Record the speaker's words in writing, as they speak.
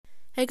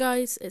Hey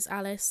guys, it's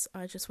Alice.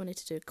 I just wanted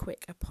to do a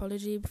quick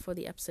apology before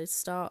the episode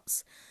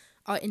starts.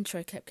 Our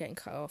intro kept getting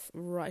cut off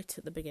right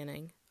at the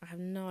beginning. I have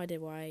no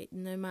idea why.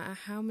 No matter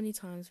how many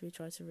times we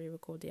tried to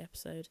re-record the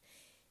episode,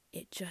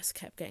 it just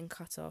kept getting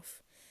cut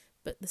off.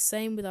 But the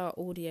same with our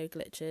audio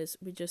glitches.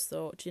 We just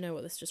thought, do you know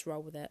what, let's just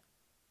roll with it.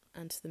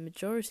 And to the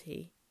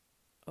majority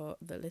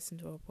that listen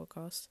to our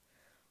podcast,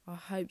 I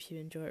hope you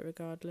enjoy it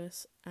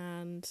regardless.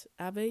 And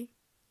Abby,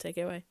 take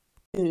it away.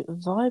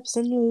 Vibes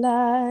and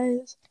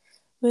Lies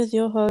with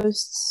your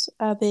hosts,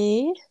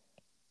 Abby.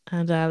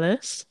 And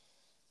Alice.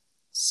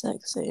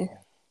 Sexy.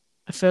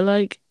 I feel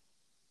like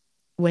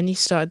when you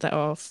started that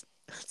off,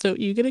 so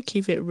you're gonna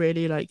keep it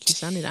really like you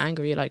sounded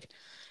angry. You're like,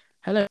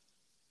 "Hello,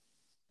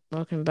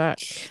 welcome back,"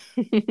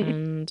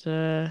 and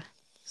I'm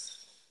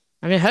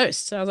your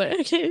host. So I was like,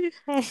 "Okay,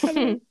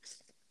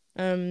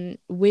 hello."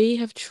 We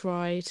have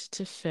tried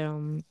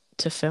to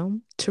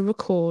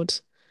record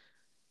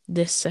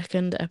this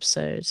second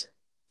episode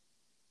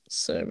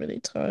so many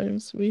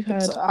times. We've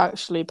It's had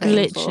actually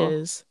painful.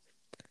 glitches.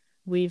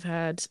 We've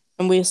had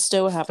And we're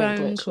still having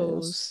phone glitches.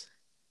 calls.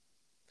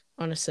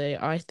 Honestly,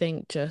 I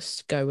think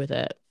just go with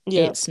it.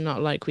 Yeah. It's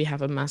not like we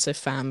have a massive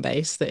fan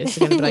base that is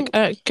going to be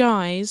like,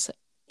 guys,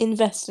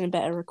 invest in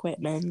better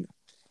equipment.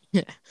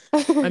 yeah.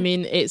 I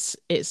mean, it's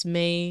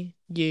me,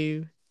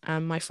 you,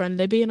 and my friend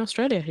Libby in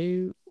Australia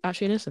who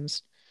actually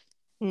listens.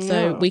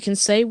 So we can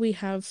say we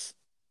have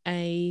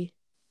a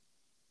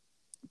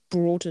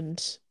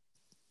broadened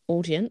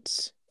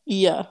audience.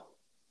 Yeah.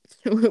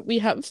 We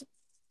have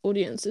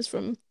audiences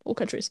from all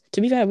countries.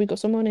 To be fair, we've got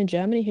someone in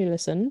Germany who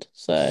listened.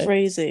 So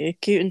crazy.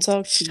 Guten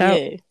Tag to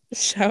you.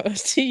 Shout out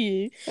to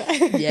you.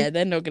 Yeah,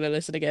 they're not gonna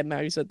listen again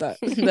now you said that.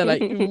 They're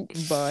like,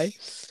 bye.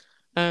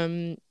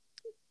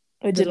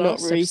 I did not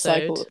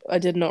recycle. I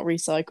did not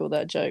recycle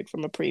that joke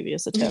from a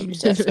previous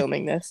attempt at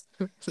filming this.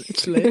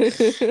 Literally.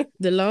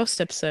 The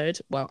last episode,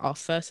 well, our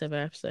first ever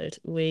episode,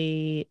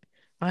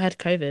 I had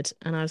COVID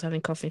and I was having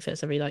coughing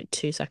fits every like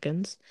 2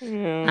 seconds.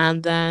 Yeah.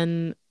 And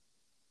then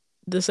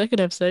the second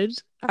episode,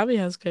 Abby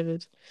has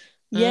COVID.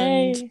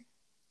 Yay. And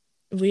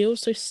we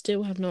also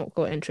still have not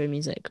got intro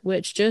music,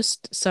 which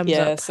just sums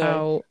up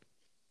how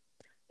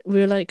we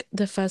were like,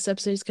 the first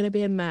episode is going to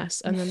be a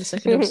mess. And then the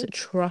second episode,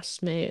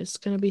 trust me, it's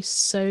going to be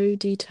so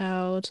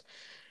detailed.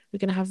 We're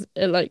going to have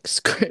it like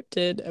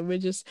scripted. And we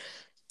just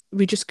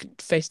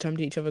FaceTimed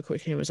each other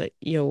quickly and was like,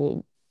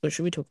 yo, what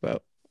should we talk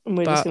about? And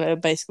we're just going to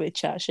basically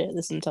chat shit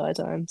this entire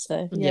time.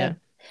 So, yeah.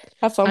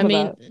 Have fun with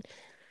that.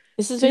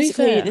 This is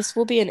basically, this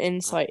will be an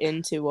insight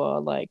into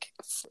our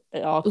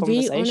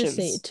conversations.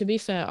 Honestly, to be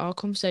fair, our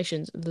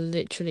conversations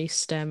literally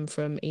stem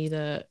from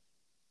either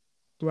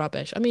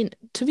rubbish. I mean,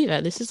 to be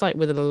fair, this is like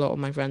with a lot of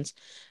my friends.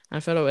 I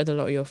feel like with a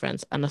lot of your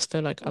friends, and I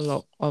feel like a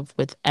lot of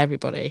with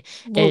everybody.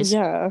 Well,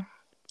 yeah.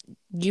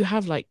 You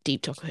have like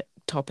deep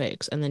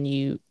topics, and then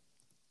you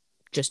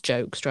just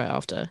joke straight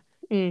after.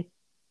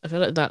 I feel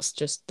like that's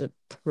just the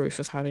proof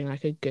of having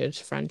like a good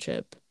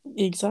friendship.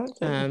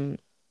 Exactly. Do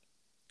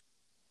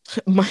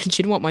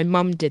you know what? My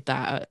mum did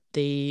that at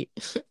the.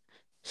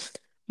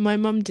 My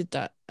mum did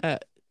that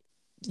at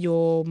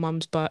your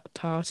mum's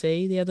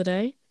party the other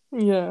day.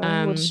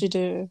 Yeah. What did she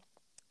do?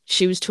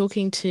 She was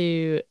talking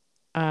to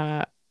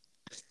our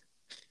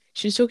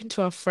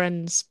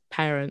friend's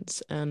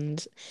parents,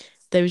 and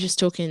they were just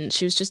talking.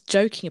 She was just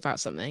joking about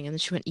something, and then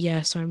she went,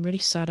 "Yeah, so I'm really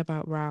sad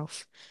about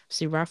Ralph.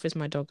 See, Ralph is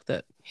my dog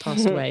that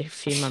passed away a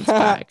few months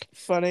back."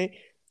 Funny.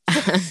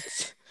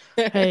 And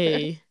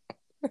hey,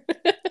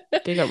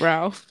 big up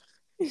Ralph.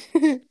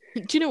 Do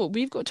you know what?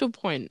 We've got to a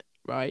point,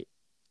 right?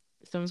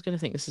 Someone's gonna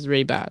think this is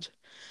really bad.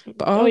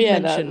 But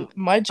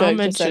my joke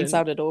just then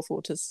sounded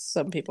awful to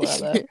some people out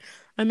there.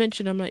 I'm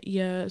like,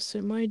 yeah,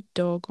 so my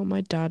dog or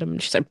my dad,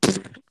 and she's like,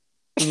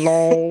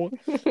 lol,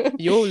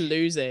 you're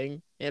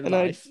losing in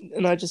life.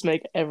 And I just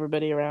make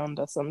everybody around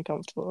us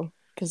uncomfortable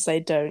because they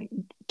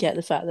don't get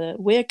the fact that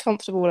we're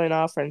comfortable in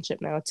our friendship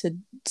now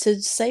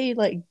to say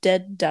like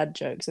dead dad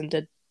jokes and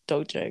dead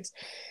dog jokes.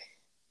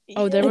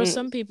 Oh, there are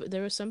some people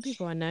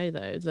I know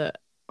though that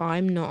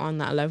I'm not on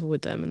that level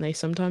with them, and they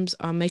sometimes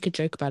I'll make a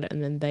joke about it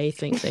and then they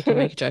think they can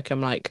make a joke.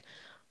 I'm like,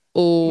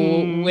 oh,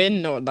 we're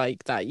not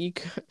like that.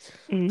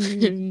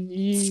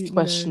 It's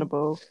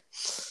questionable.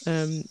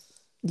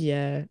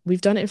 Yeah,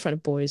 we've done it in front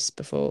of boys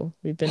before.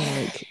 We've been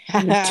like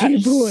with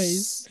 2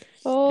 boys,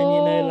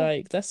 and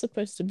like that's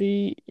supposed to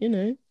be, don't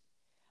know,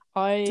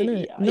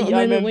 not a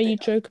moment where you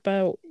joke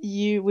about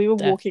we were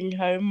death. Walking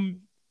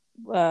home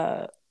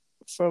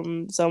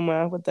from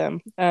somewhere with them,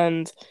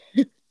 and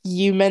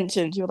you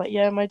mentioned, you were like,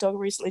 yeah, my dog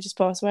recently just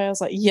passed away. I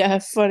was like, yeah,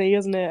 funny,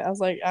 isn't it? I was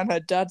like, and her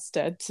dad's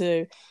dead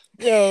too.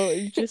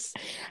 No, just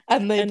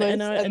and they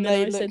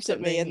looked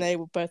at me and they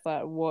were both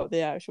like, what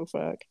the actual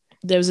fuck?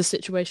 There was a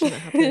situation that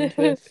happened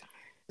with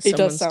it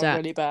does sound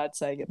really bad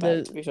saying it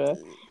back, to be fair.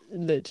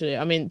 Literally,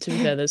 I mean, to be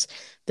fair,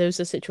 there was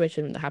a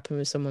situation that happened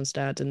with someone's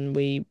dad, and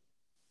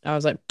I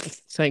was like,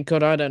 thank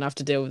God I don't have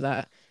to deal with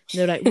that. And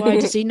they were like, why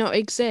does he not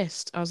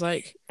exist? I was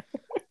like,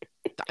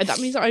 that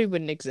means I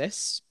wouldn't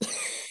exist.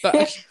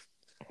 But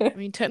I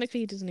mean,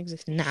 technically, it doesn't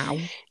exist now,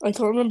 I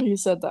can't remember who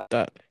said that.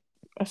 but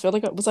I feel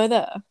like was I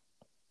there?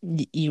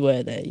 you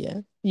were there,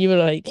 yeah. You were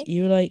like,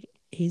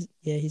 he's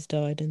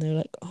died, and they were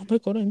like, oh my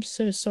God, I'm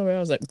so sorry. I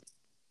was like,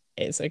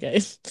 it's okay,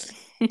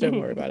 don't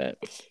worry about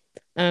it.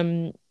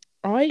 Um,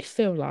 I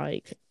feel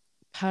like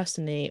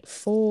personally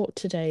for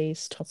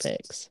today's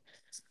topics,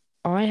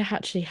 I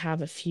actually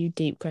have a few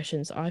deep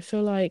questions. I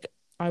feel like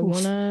I Oof.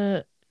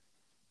 wanna,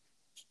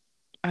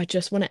 I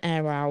just wanna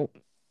air out.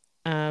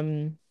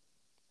 Um,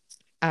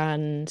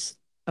 and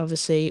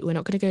obviously we're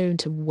not gonna go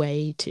into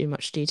way too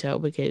much detail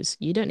because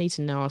you don't need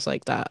to know us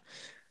like that.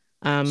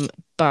 Um,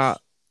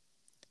 but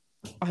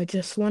I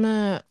just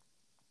wanna,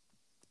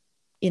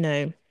 you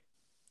know,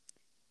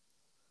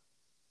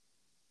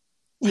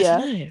 I don't Yeah.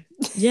 know.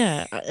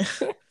 Yeah,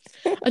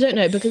 I don't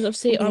know because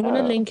obviously I want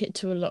to Yeah. link it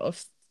to a lot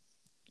of,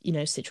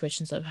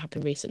 situations that have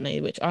happened recently,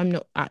 which I'm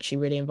not actually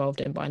really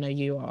involved in, but I know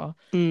you are.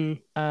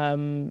 Mm.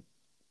 Um,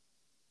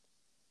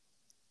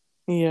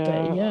 but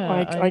Yeah. yeah,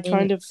 I I mean,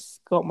 kind of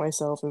got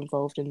myself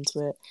involved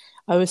into it.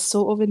 I was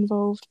sort of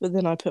involved, but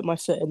then I put my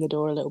foot in the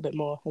door a little bit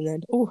more, and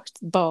then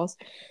bars,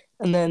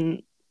 and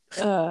then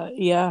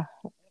yeah.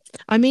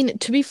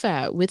 to be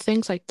fair, with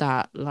things like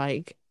that,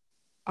 like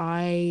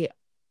I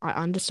I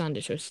understand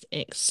it to an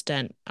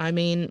extent. I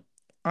mean,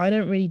 I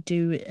don't really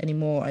do it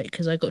anymore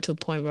because I got to a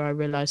point where I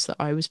realized that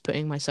I was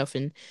putting myself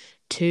in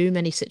too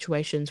many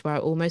situations where I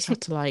almost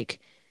had to like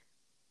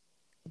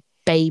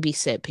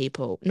babysit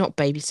people. Not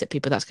babysit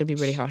people, that's gonna be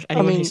really harsh. I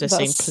Anyone who's mean,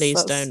 listening,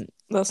 please don't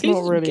that's not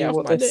please really get off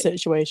what my this dick.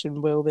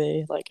 situation will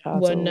be like at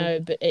Well, all. no,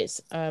 but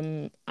it's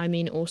I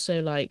mean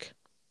also like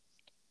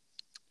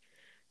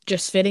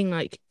just feeling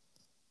like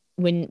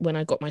when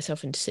I got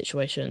myself into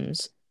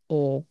situations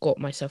or got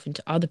myself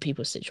into other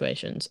people's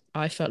situations,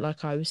 I felt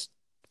like I was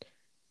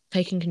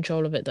taking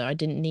control of it that I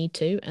didn't need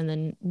to, and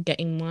then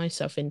getting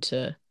myself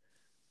into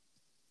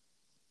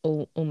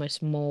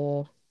almost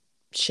more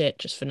shit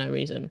just for no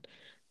reason.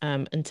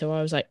 Until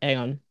I was like, hang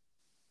on,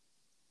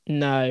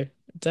 no,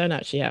 don't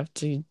actually have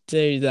to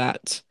do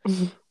that.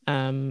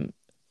 Um,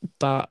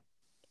 but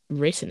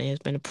recently has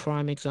been a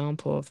prime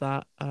example of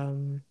that.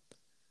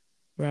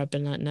 Where I've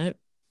been like, nope,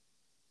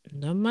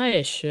 not my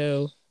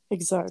issue.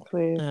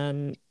 Exactly.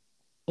 Um,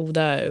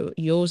 although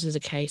yours is a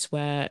case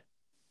where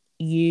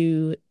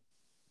you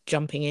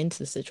jumping into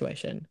the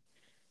situation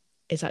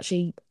is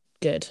actually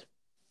good.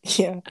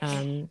 Yeah.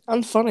 Um,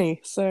 And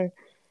funny. So,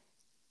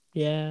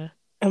 yeah,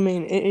 I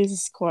mean, it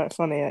is quite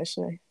funny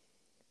actually.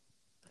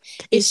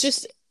 it's It's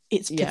just,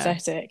 it's yeah,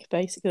 pathetic,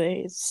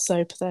 basically. It's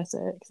so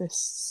pathetic,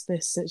 this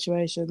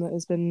situation that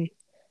has been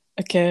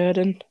occurred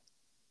and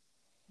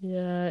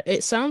yeah.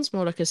 It sounds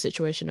more like a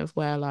situation of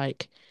where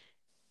like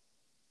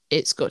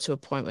it's got to a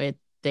point where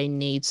they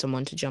need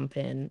someone to jump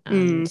in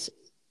mm, and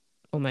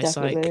almost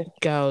like definitely.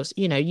 girls,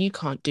 you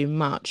can't do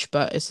much,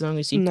 but as long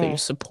as you put your No.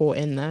 support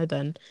in there,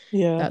 then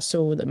Yeah. that's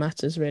all that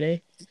matters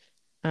really.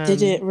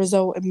 Did it Um,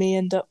 result in me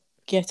end up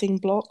getting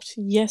blocked?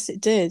 Yes,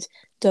 it did.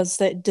 Does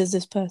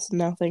this person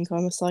now think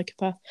I'm a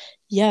psychopath?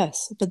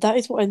 Yes, but that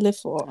is what I live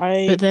for.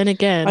 but then I'm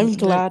again,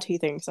 glad he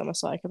thinks I'm a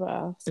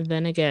psychopath.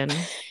 then again,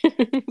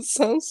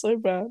 Sounds so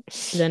bad.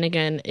 then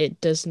again, it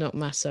does not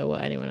matter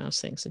what anyone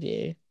else thinks of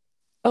you.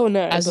 Oh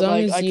no, As but long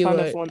like as I you kind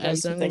of are, want them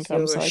as to long think as I'm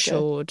you're psycho.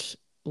 assured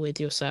with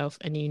yourself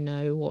and you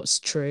know what's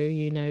true,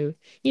 you know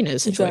the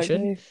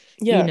situation, Exactly.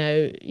 Yeah.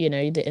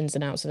 the ins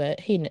and outs of it.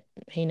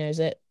 He knows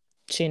it,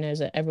 she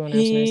knows it, everyone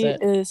else knows He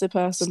it. is a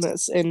person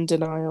that's in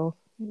denial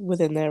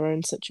within their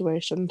own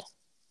situation.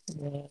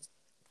 Yeah.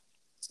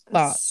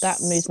 But that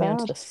It's moves me on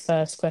to sad. the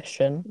first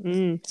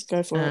question.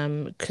 Go for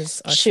it.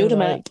 Because I feel Shoot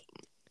him up. like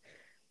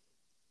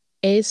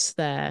is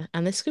there,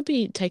 and this could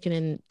be taken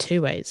in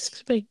two ways. This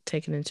could be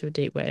taken into a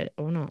deep way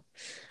or not.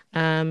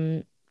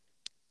 Um,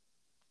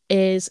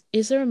 is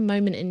there a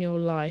moment in your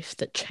life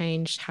that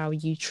changed how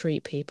you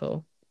treat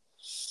people?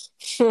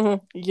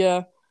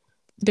 Yeah.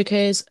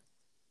 Because,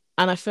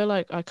 and I feel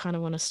like I kind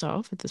of want to start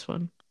off with this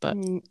one, but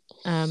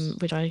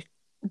Mm, would I?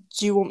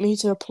 do you want me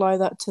to apply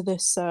that to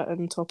this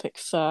certain topic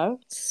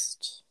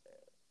first?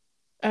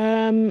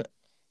 Um,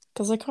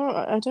 Because I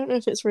don't know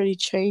if it's really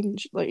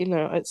changed. Like,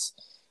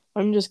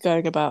 I'm just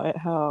going about it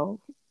how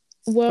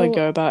I well,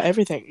 go about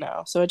everything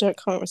now. So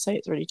can't say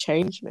it's really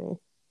changed me.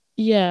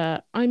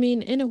 yeah, I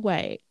mean, in a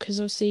way, because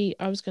obviously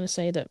I was going to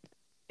say that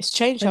It's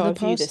changed over how the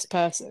I view this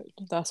past, person.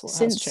 That's what has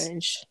since,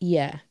 changed.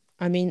 yeah,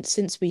 I mean,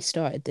 since we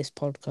started this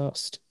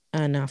podcast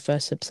and our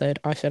first episode,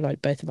 I feel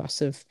like both of us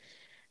have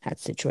had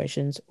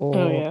situations Oh, or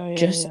yeah, yeah,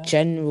 just yeah.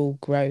 general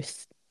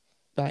growth,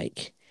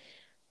 like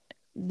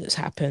that's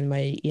happened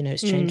where,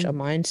 it's changed Mm, our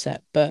mindset.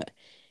 But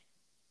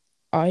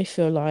I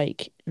feel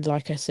like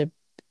I said,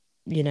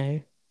 you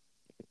know,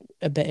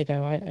 a bit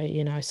ago,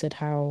 I said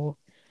how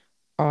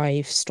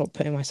I've stopped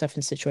putting myself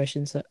in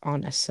situations that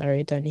aren't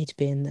necessary, don't need to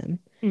be in them.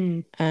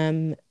 mm.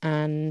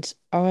 And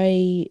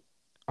I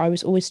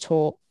was always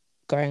taught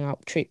growing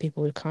up, treat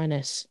people with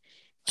kindness.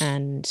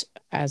 And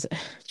as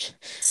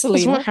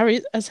Selena.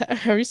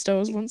 Harry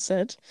Styles once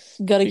said,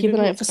 Gotta treat keep an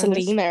people eye out with for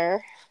kindness. Selena.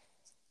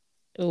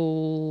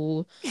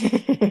 Oh,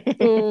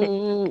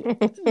 oh.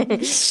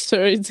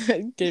 Sorry,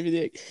 that gave me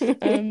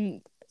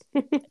the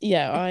ick.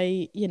 Yeah,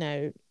 I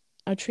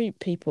treat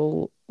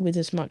people with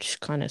as much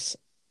kindness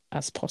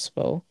as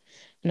possible.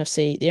 And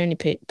obviously, the only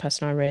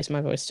person I raise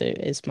my voice to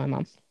is my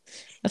mum.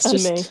 That's And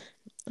me. just,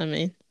 I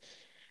mean,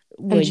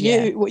 well, And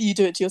yeah. you, what you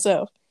do it to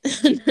yourself?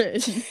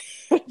 Just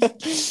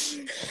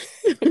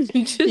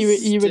You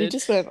really stood.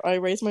 just went, I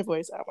raised my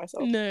voice at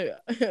myself. No,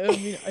 I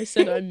mean, I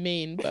said I'm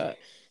mean, but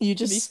You to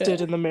just be stood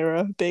fair, in the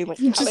mirror being like,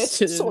 just Alice,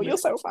 stood in the sort mirror,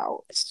 yourself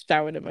out.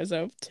 shouting at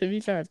myself. To be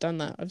fair, I've done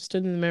that. I've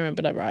stood in the mirror and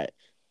been like, right,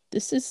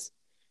 this is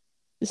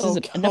Oh,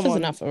 enough come is on.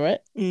 enough, all right?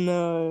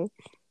 No.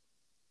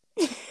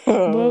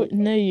 Well,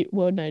 no,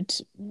 no,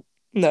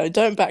 No,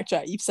 don't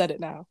backtrack. You've said it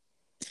now.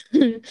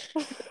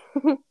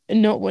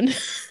 not one,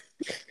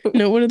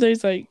 not one of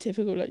those like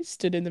typical like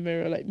stood in the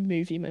mirror like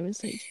movie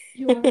moments. Like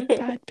you are a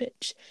bad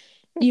bitch.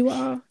 You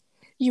are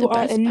You the are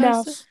best person.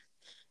 enough.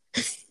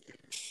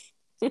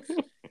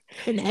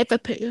 And never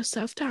put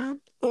yourself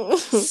down.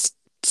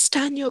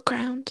 Stand your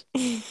ground.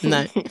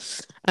 No.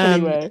 Um,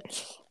 Anyway.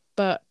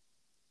 but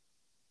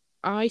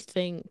I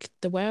think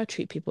the way I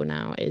treat people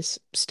now is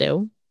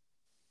still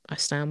I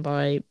stand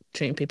by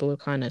treating people with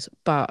kindness,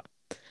 but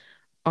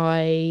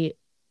I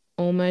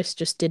almost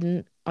just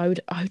didn't. I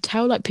would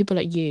tell like people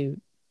like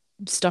you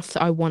stuff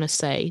that I want to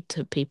say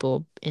to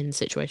people in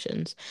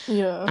situations,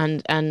 Yeah.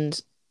 and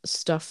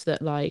stuff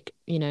that like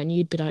and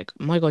you'd be like,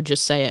 oh my God,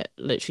 just say it,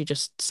 literally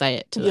just say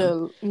it to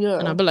them, Yeah.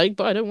 and Yeah. I'd be like,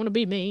 but I don't want to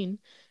be mean,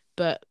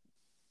 but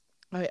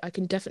I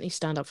can definitely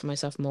stand up for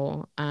myself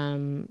more.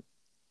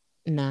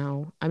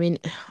 Now, I mean,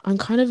 I'm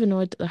kind of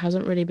annoyed that there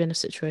hasn't really been a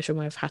situation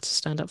where I've had to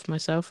stand up for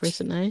myself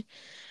recently.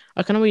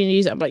 I kind of want to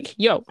use it. I'm like,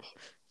 yo,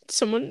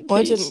 someone,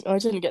 please. I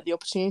didn't get the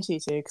opportunity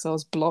to because I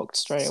was blocked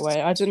straight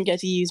away. I didn't get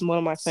to use one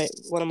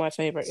of my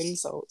favorite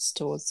insults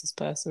towards this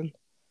person.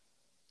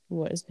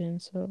 What is the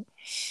insult?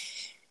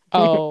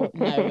 Oh,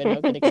 no, we're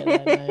not gonna go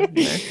there. No,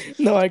 no.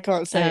 No, I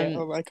can't say it.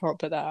 Um, I can't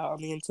put that out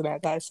on the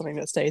internet. That is something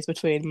that stays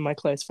between my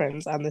close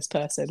friends and this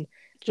person,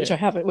 True.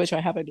 which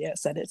I haven't yet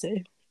said it to.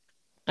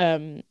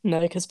 Um, No,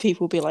 because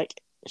people will be like,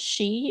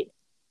 she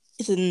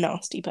is a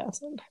nasty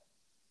person.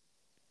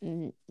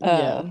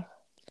 yeah.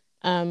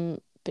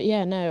 But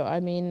yeah, no, I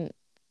mean,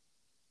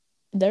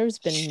 there's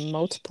been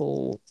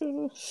multiple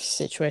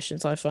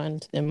situations I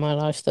find in my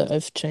life that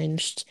have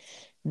changed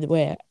the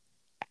way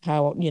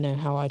how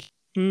I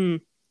Hmm.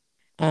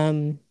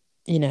 um,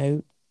 you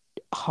know,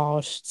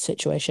 hard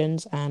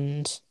situations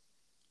and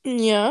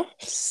Yeah.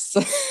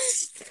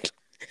 soft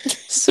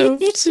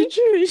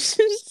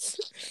situations.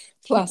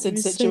 Placid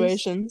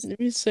situations. It'd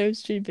be so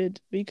stupid.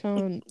 We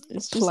can't.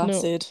 It's just not.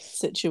 Placid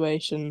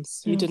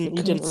situations. Oh, for You didn't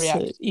God's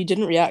react. sake! You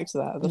didn't react to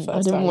that the I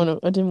first didn't time.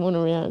 want to. I didn't want to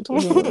react. I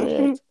didn't want to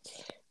react.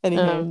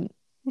 Anywho,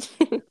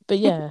 Um, but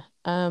yeah.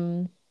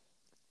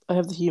 I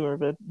have the humor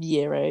of a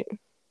year eight.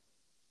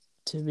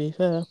 To be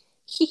fair.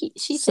 She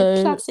said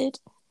So, placid.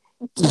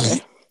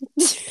 Okay.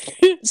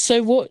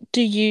 so what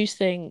do you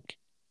think?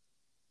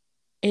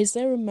 Is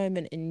there a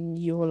moment in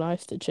your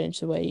life that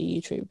changed the way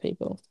you treat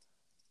people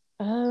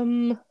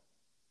Um,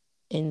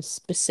 in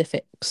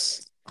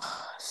specifics? I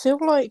feel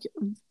like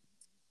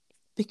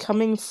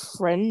becoming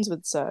friends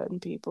with certain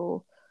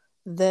people,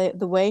 the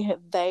way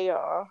they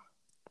are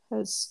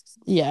has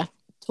Yeah.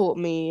 taught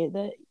me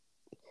that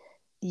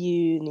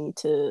you need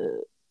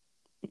to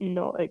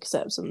not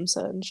accept some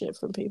certain shit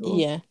from people.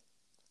 Yeah.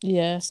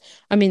 Yeah.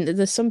 I mean,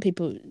 there's some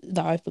people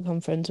that I've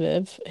become friends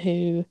with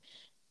who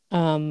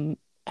um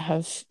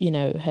have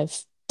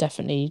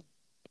definitely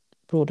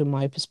broadened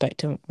my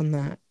perspective on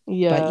that. But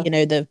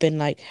Yeah. they've been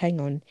like, hang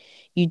on,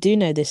 you do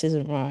know this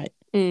isn't right.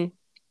 Mm.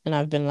 And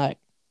I've been like,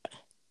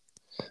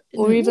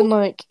 Or what?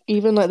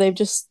 even like they've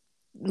just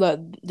like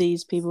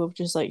these people have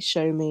just like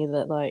shown me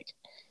that like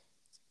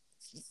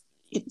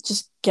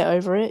just get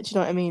over it. Do you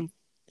know what I mean?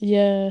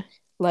 Yeah,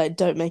 Like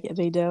don't make it a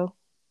big deal.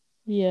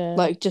 yeah.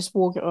 Like just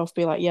walk it off.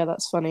 Be like, yeah,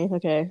 that's funny.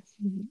 Okay.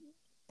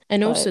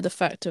 And also Like the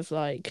fact of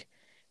like,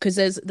 because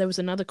there was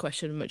another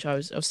question which I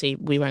was obviously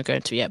we won't go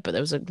into yet, but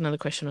there was another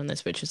question on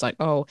this which is like,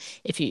 oh,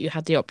 if you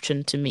had the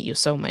option to meet your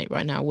soulmate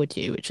right now, would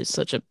you? Which is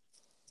such a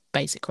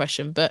basic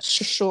question, but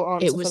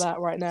short it answer for was that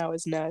right now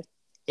is no.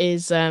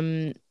 is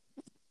um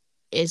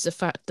is the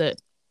fact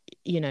that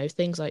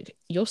things like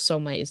your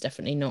soulmate is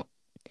definitely not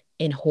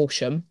in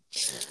Horsham.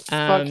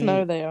 Fuck Um,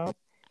 no, they are.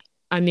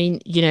 I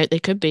mean, they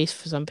could be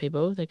for some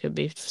people. They could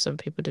be for some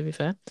people, to be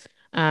fair.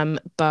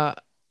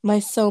 But My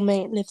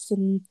soulmate lives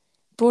in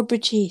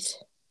Broadbridge Heath,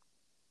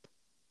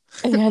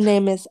 and her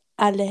name is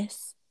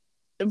Alice.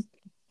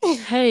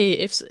 hey,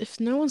 if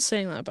no one's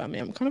saying that about me,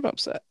 I'm kind of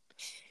upset.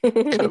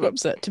 Kind of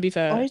upset, to be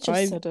fair. I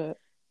just said it.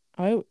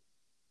 I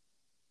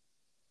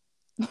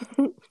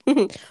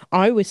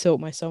I always thought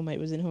my soulmate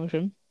was in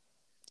Horsham.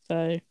 So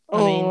I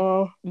mean,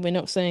 Oh, we're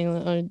not saying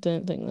that I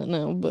don't think that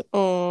now, but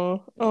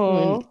oh, I mean,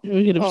 oh,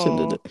 we could have said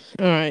oh. it.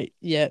 All right,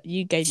 yeah,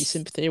 you gave your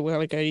sympathy a while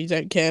ago. You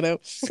don't care now.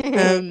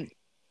 Um,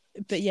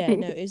 but yeah,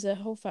 no, it's a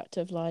whole fact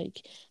of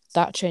like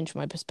that changed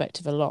my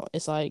perspective a lot.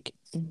 It's like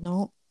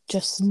not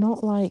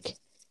like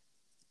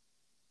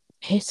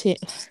hit it,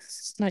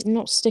 like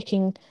not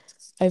sticking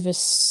over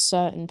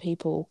certain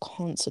people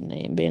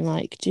constantly and being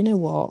like, do you know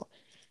what?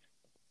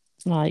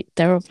 Like,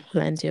 there are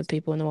plenty of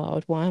people in the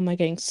world. Why am I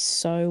getting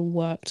so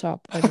worked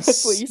up over I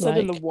thought you said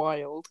in the like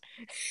wild.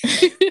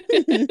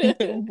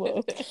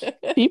 well,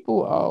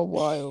 people are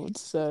wild,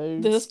 so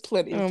There's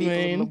plenty of I people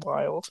in the mean,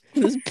 wild.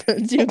 there's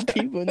plenty of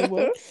people in the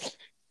world.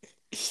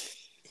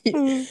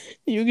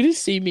 You're gonna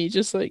see me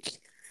just like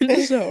in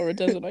the Sahara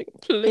Desert, like,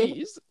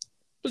 please,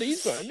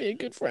 please find me a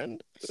good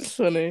friend.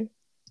 Funny.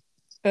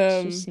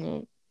 It's just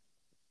not.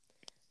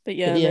 But But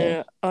yeah,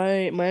 yeah,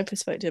 no, my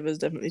perspective has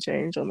definitely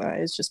changed on that.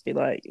 It's just be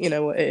like, you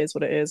know what it is.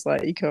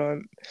 Like you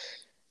can't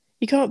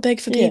beg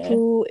for yeah.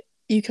 people.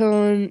 You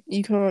can't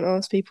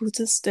ask people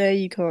to stay.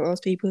 You can't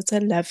ask people to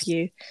love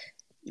you.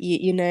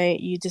 You know,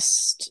 you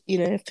just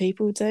if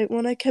people don't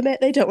want to commit,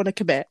 they don't want to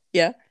commit.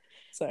 Yeah.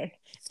 So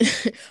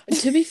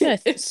To be fair,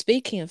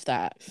 speaking of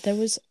that,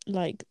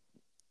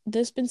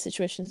 there's been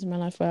situations in my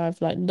life where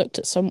I've like looked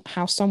at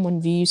how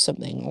someone views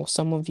something or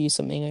someone views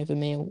something over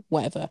me or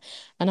whatever,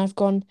 and I've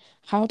gone,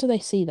 how do they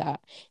see that?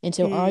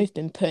 Until mm, I've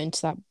been put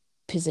into that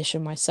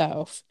position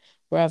myself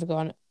where I've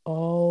gone,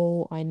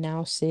 oh, I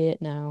now see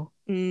it now.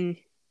 mm,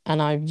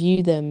 And I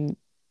view them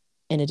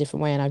in a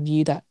different way and I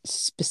view that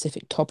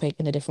specific topic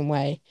in a different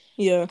way.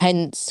 yeah.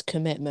 Hence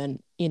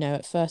commitment.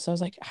 At first I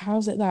was like,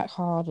 how's it that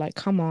hard? Like,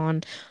 come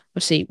on.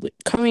 Obviously,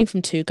 coming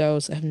from two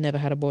girls that have never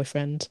had a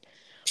boyfriend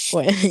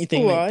or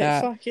anything like Right,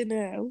 that. fucking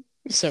hell.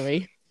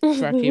 Sorry,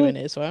 drag you in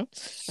it as well.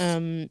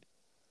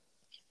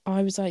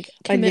 I was like,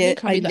 commitment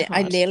can't be that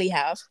I hard. nearly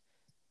have.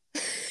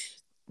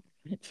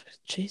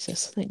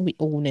 Jesus, I think we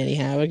all nearly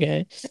have.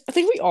 Okay. I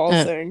think we all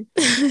Uh, sing.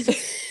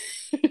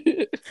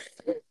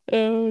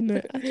 oh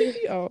no, I think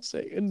we are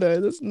saying no.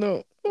 That's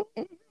not.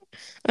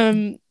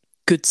 Um.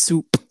 Good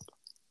soup.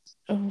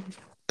 Oh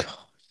God,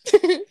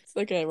 It's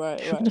okay,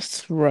 right, I'm gonna right.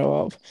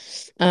 throw up.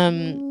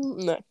 Um.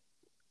 No.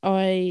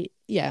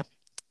 Yeah.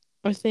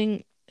 I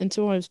think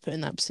until I was put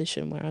in that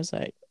position where I was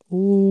like,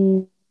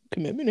 "Ooh,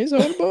 commitment is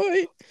hard,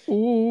 boy."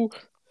 Ooh.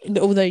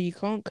 Although you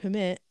can't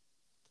commit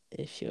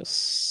if you're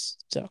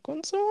stuck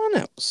on someone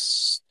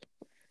else.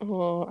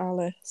 Oh,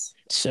 Alice.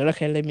 So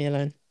okay, leave me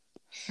alone.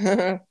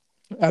 It's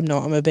I'm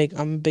not. I'm a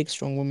big,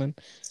 strong woman.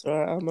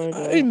 right, I'm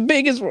over it.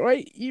 Big is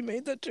right. You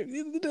made that joke the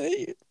other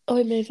day.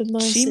 I'm over my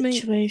She made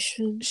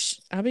situation.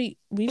 Abby.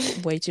 We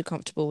were way too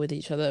comfortable with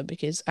each other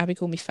because Abby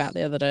called me fat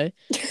the other day.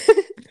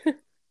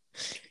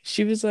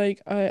 She was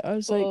like, I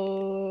was like,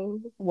 Oh.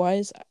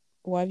 why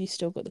have you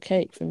still got the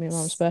cake from your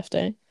mom's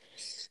birthday?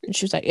 And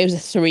she was like, it was a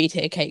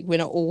 3-tier cake. We're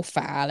not all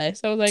fat,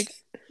 Alice. I was like,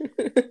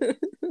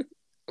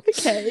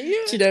 okay.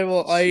 Do you know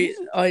what?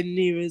 Jesus. I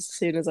knew as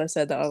soon as I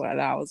said that, I was like,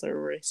 that was a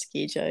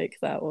risky joke.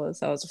 That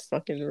was a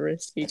fucking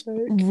risky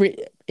joke.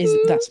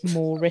 That's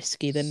more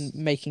risky than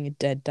making a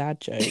dead dad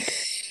joke.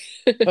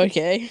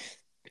 Okay.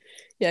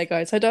 Yeah,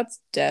 guys, her dad's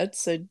dead,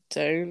 so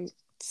don't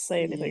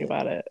say anything Yeah.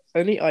 about it.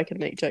 Only I can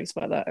make jokes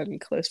about that and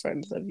close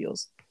friends of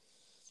yours.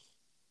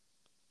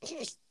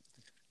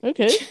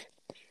 Okay.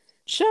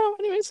 Ciao.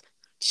 Anyways.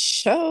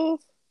 Sure.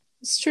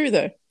 It's true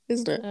though,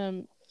 isn't it?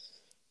 Um,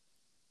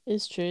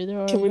 it's true. There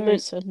are Can we very men-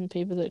 certain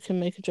people that can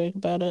make a joke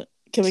about it.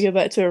 can we go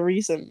back to a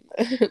recent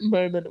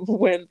moment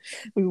when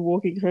we were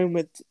walking home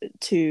with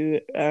two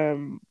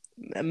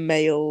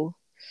male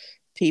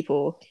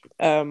people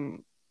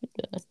and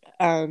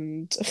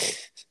and,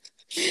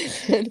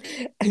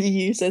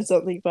 you said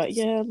something about,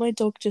 yeah, my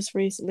dog just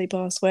recently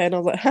passed away, and I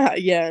was like, ha,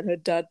 yeah, and her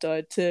dad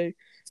died too.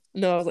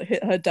 No, I was like,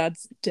 her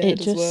dad's It dead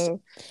as just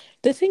well.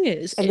 the thing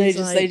is, And is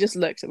they like, just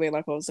looked at me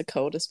like I was the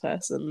coldest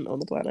person on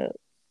the planet.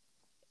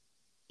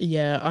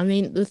 yeah. I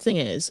mean, the thing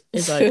is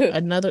like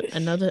another.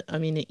 I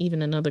mean,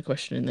 even another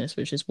question in this,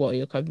 which is what are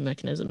your coping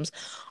mechanisms?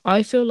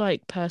 I feel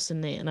like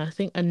personally, and I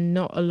think, and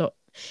not a lot.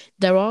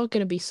 There are going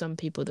to be some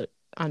people that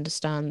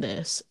understand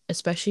this,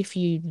 especially if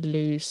you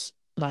lose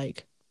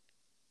like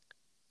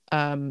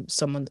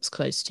someone that's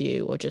close to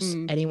you or just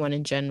Mm. anyone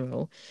in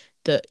general,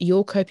 that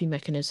your coping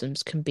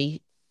mechanisms can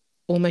be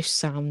almost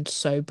sound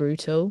so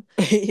brutal.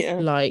 Yeah.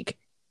 Like,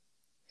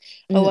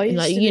 Oh, like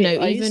I used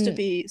to even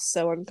be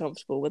so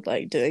uncomfortable with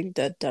like doing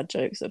dead dad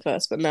jokes at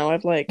first, but now yeah.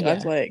 I've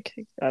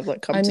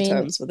like come I to mean,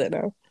 terms with it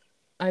now.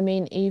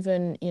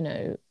 even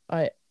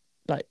I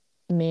like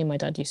me and my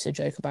dad used to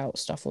joke about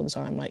stuff all the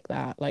time like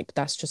that. Like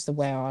that's just the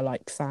way our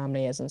like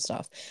family is and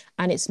stuff.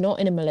 And it's not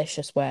in a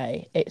malicious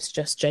way. It's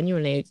just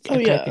genuinely Oh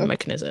a coping yeah.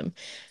 mechanism.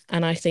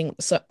 And I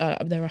think so.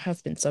 There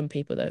have been some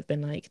people that have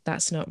been like,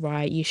 "That's not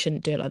right. You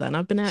shouldn't do it like that." And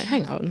I've been like,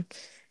 "Hang on,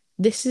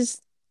 this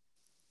is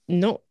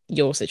not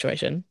your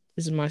situation.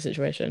 This is my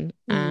situation.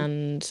 Mm.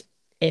 And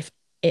if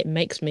it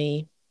makes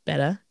me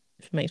better,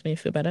 if it makes me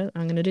feel better,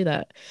 I'm gonna do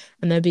that."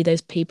 And there'll be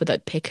those people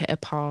that pick it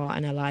apart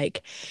and are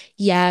like,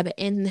 yeah, but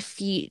in the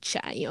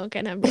future, you're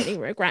gonna really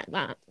regret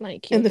that.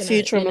 Like, In you're the gonna,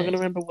 future, I'm not gonna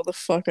remember what the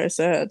fuck I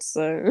said.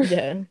 So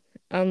yeah.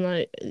 I'm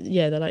like,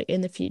 yeah, they're like,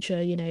 in the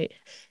future,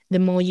 the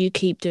more you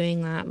keep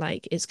doing that,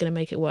 like, it's gonna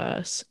make it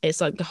worse. It's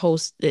like the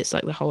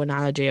whole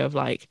analogy of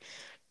like,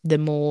 the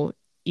more,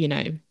 you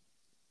know,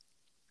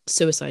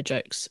 suicide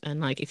jokes,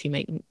 and like if you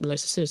make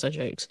loads of suicide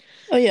jokes,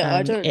 Oh yeah,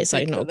 I don't it's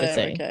like think not a that good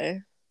they're thing. okay.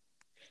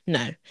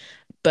 No,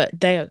 but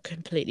they are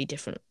completely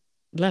different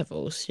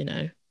levels,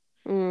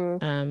 Mm,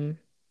 Um,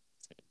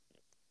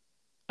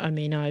 I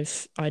mean, I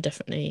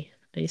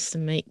used to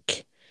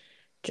make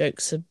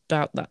jokes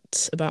about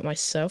that, about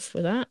myself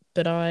with that,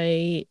 but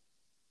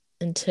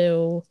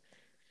until,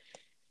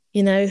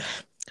 you know,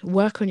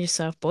 work on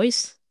yourself,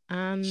 boys,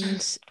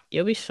 and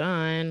you'll be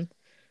fine.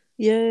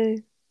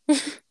 yay.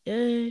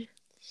 Yay.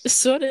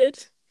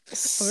 Sorted.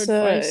 Our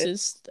advice So,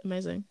 is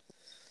amazing.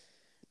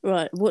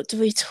 right, what do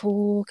we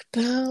talk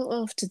about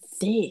after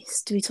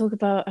this? Do we talk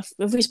about,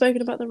 have we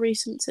spoken about the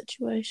recent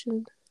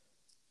situation?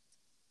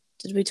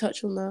 Did we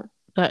touch on that?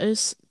 That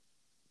is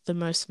the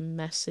most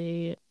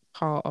messy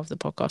part of the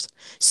podcast.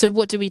 So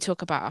what do we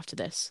talk about after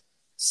this?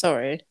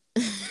 Sorry.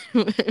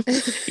 We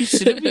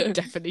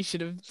definitely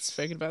should have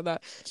spoken about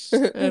that.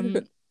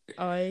 Um,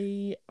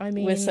 I We're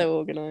mean, so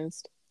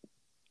organized.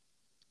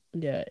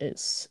 yeah,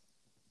 it's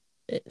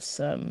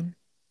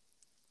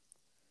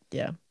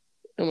yeah.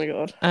 Oh my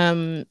god,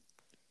 Um,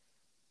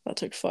 that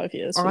took 5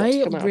 years for that to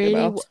I come out of your really,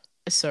 mouth.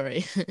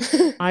 sorry,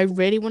 I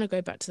really want to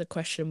go back to the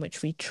question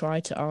which we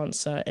tried to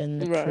answer in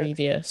the Right.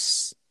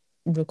 previous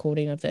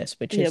recording of this,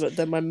 which Yeah, is, but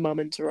then my mum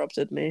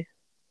interrupted me.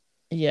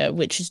 yeah,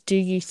 which is, do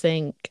you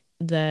think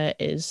there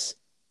is,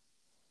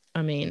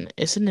 I mean,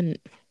 it's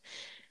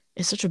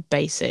such a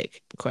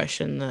basic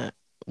question that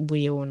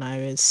we all know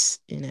is,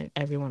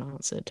 everyone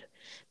answered.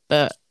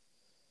 But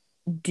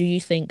do you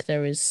think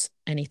there is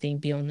anything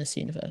beyond this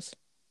universe?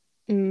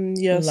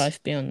 Yes.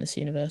 Life beyond this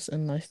universe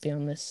and life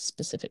beyond this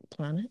specific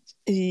planet?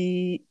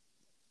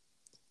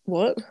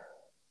 What?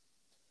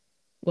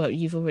 Well,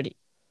 you've already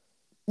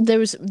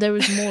there is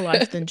more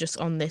life than just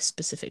on this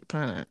specific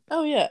planet.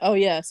 Oh yeah. Oh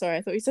yeah. Sorry,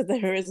 I thought you said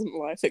there isn't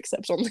life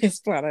except on this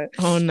planet.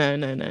 Oh no,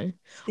 no, no. I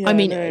Yeah,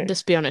 mean, no.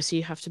 let's be honest,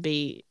 you have to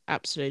be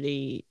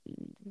absolutely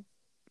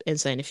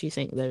insane if you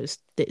think there's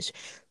this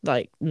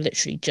like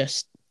literally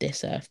just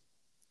this Earth.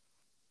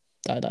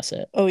 Like that's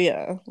it. Oh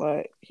yeah.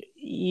 Like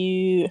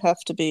you have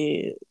to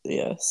be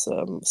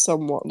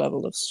somewhat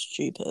level of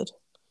stupid.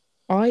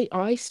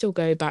 I still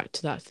go back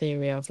to that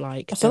theory of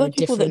like I feel there are like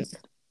different.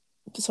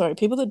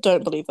 people that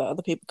don't believe that are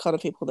the people kind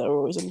of people that are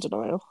always in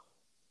denial.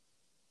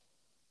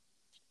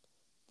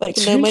 Like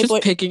no, my Just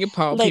boy. picking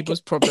apart Like, people's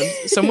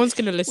problems. Someone's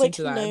gonna listen like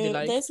to that and be no,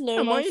 like,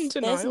 "Am I in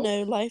there's denial?"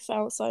 no life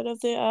outside of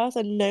the earth,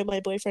 and no, my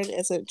boyfriend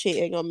isn't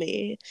cheating on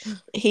me.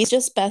 He's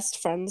just best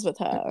friends with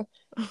her.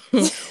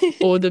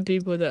 Or the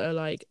people that are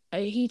like,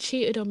 he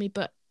cheated on me,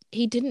 but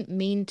he didn't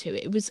mean to.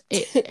 It was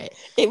it.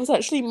 It was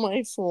actually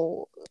my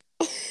fault.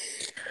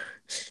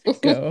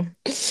 Girl,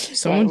 if Right,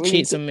 someone we need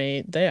cheats to. on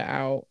me, they're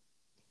out.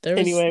 There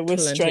is Anyway,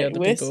 plenty other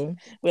people.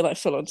 we're like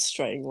full on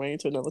straying way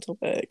into another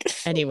topic.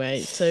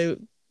 Anyway, so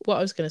what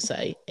I was gonna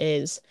say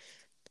is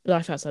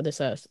life outside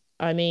this earth.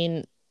 I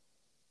mean,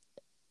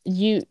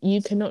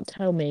 you cannot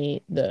tell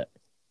me that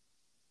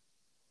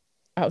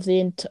out of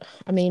the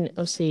I mean,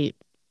 obviously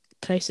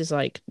places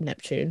like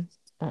Neptune.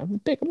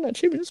 Big on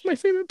Neptune, it's my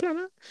favorite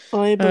planet.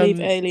 I believe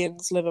Um,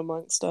 aliens live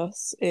amongst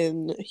us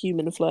in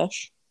human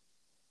flesh.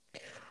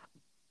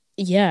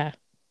 yeah,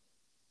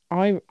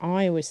 I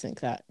always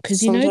think that because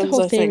the Sometimes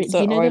whole I theory. think Do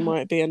that you know I the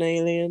might be an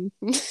alien.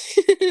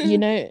 you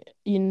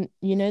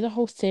know the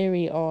whole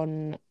theory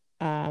on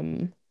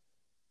um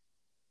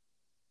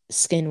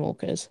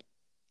skinwalkers?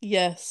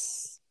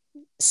 Yes.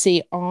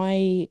 See,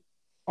 I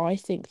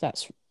think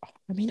that's.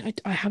 I mean,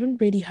 I haven't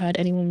really heard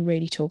anyone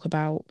really talk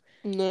about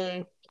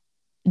No.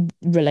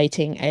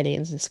 relating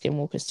aliens and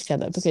skinwalkers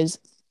together because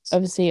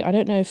obviously I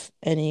don't know if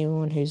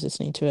anyone who's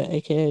listening to it,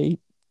 aka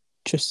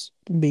just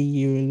me,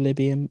 you, and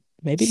Libby, and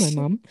maybe my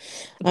mum,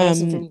 The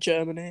person um, from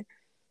Germany.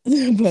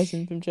 the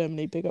person from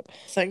Germany, big up,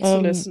 Thanks for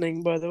um,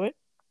 listening, by the way.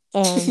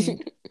 um,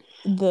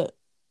 that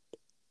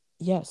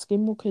yeah,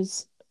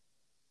 skinwalkers.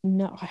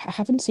 No, I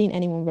haven't seen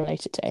anyone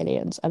relate it to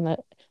aliens, and the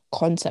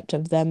concept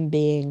of them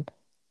being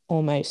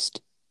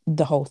almost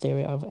the whole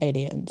theory of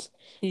aliens,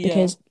 Yeah.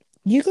 because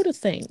you got to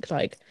think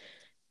like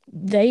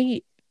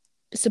they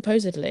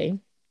supposedly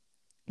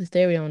the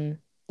theory on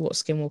what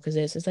skinwalkers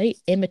is they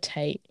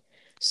imitate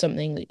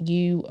something that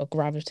you are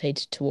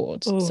gravitated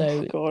towards. Oh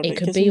So God, it it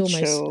could gives be me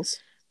almost, chills.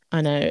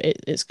 I know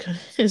it's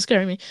it's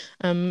scaring me.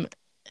 Um,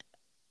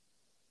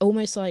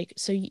 almost like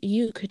so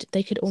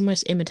they could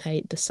almost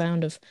imitate the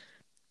sound of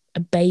a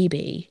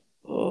baby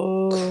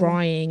Oh,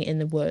 crying in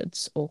the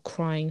woods or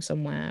crying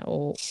somewhere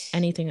or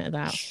anything like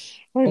that,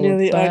 or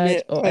a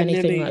bird or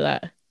anything like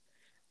that.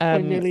 I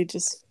Um, nearly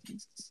just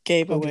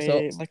gave hold your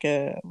away thoughts. like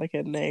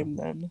a name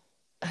then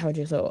Hold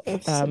your thought.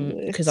 of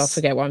somebody. Because I'll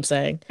forget what I'm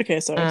saying. Okay,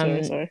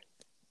 Um, sorry.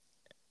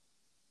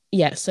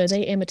 yeah, so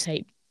they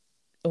imitate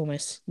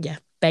almost, yeah,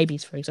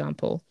 babies, for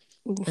example.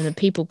 And then Oof.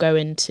 people go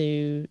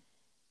into,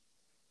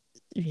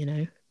 you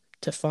know,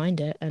 to find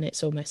it, and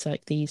it's almost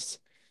like these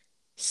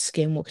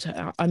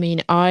skinwalkers. I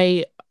mean,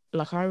 I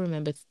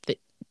remember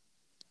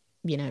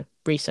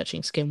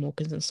researching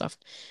skinwalkers and stuff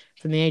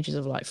from the ages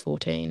of like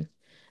 14,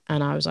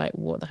 and I was like,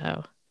 what the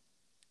hell?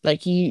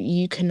 Like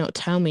you cannot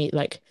tell me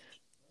like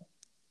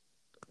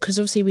because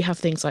obviously we have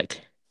things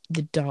like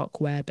the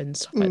dark web and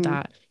stuff like Mm.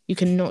 that. You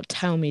cannot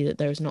tell me that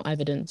there is not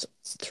evidence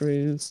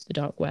through the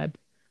dark web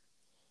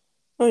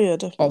Oh yeah,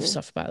 of definitely.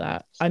 stuff about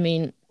that. I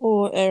mean,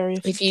 Or Area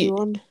if you,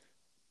 51.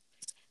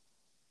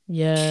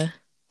 yeah,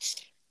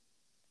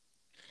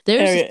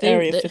 there is a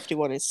theory Area that,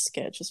 51 is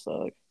sketch as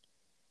fuck.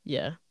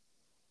 yeah,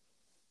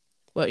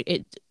 well,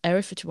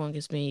 Area 51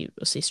 gives me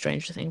obviously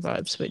Stranger Thing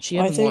vibes, which you I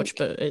haven't watched, think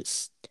but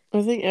it's,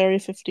 I think Area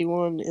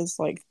 51 is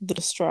like the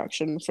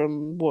distraction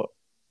from what,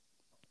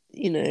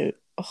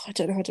 I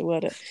don't know how to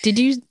word it. did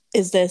you,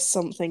 Is there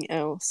something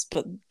else,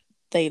 but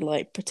they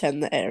like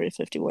pretend that Area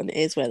 51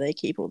 is where they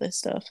keep all this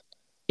stuff.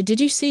 did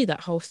you see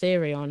that whole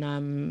theory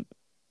on,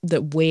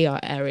 that we are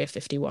Area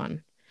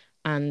 51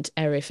 and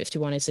Area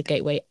 51 is the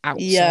gateway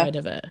Yeah, outside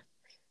of it?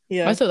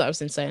 I yeah. thought that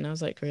was insane. I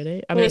was like,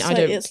 really? I Well, mean, it's I like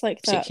don't it's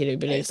like that. particularly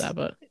believe It's that,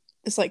 but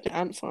it's like the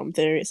ant farm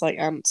theory. It's like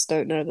ants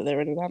don't know that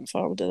they're in an ant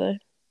farm, do they?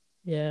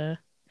 yeah.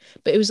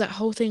 But it was that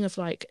whole thing of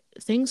like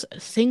things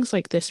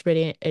like this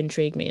really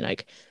intrigue me.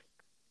 Like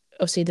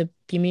obviously the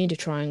Bermuda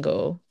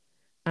Triangle,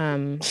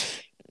 um,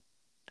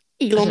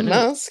 I don't Elon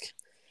know, Musk.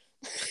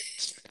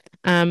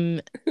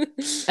 um,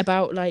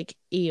 about like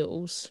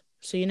eels.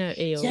 So you know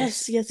eels,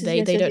 Yes, yes, yes,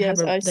 yes, they yes, don't have yes.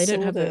 a I they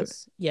don't saw have a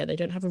this. yeah, they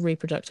don't have a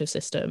reproductive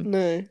system.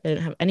 No, They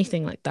don't have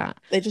anything like that.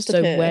 they just So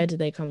appear. where do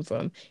they come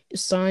from?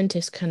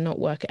 Scientists cannot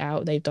work it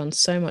out. They've done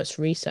so much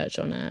research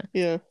on it,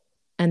 Yeah.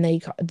 and they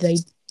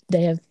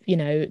have,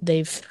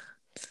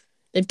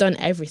 they've done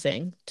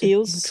everything to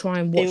Eels, try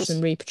and watch them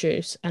eels.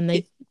 reproduce, and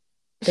E-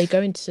 they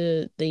go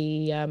into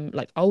the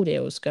like old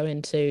eels go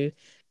into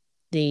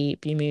the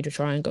Bermuda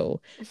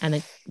Triangle,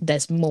 and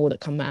there's more that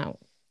come out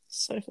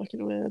So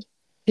fucking weird.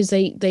 because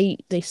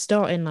they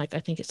start in like I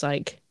think it's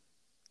like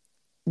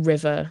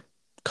river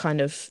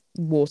kind of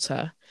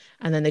water,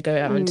 and then they go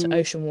out into Mm.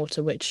 ocean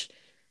water, which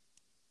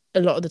a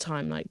lot of the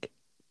time like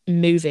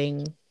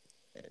moving,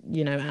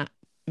 at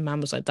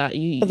mammals like that,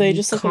 Are they you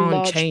just like a can't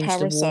large change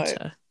the parasite?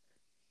 water.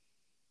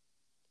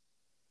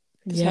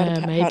 Because how do Yeah,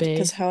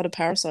 maybe. how do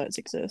parasites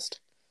exist?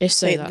 If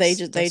so, They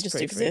that's just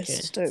pretty freaky.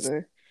 exist, don't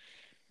they?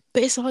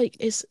 But it's like,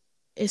 because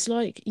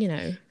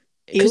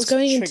Eels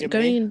trigger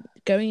me.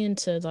 going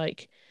into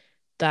like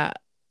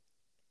that,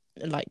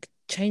 like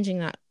changing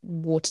that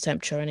water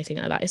temperature or anything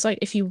like that. It's like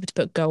if you were to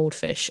put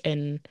goldfish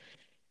in,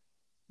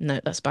 no,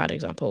 that's a bad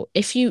example.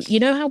 If you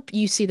know how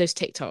you see those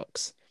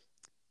TikToks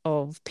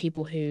of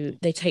people who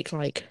they take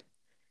like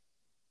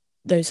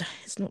those,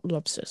 it's not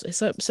lobsters,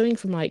 it's like something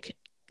from like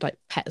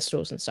pet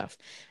stores and stuff,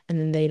 and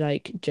then they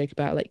like joke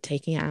about like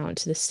taking it out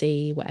into the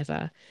sea,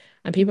 whatever,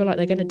 and people are like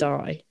they're gonna Mm,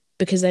 die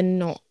because they're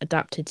not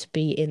adapted to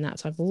be in that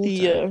type of water.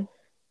 yeah,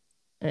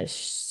 And it's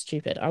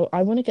stupid.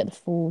 I want to get the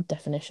full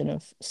definition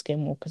of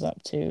skinwalkers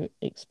up to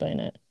explain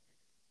it.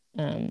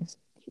 Um,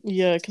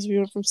 yeah. Because we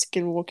went from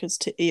skinwalkers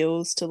to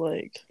eels to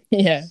like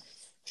yeah.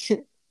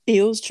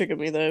 eels trigger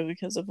me though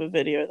because of a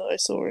video that I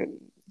saw in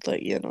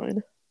like year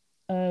nine.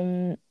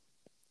 Um,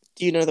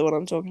 Do you know the one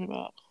I'm talking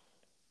about?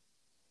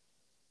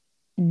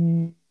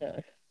 no.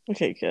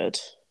 Okay, good.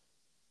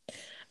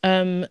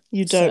 Um,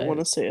 You don't want so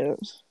to see it.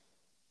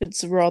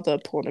 It's rather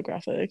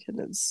pornographic, and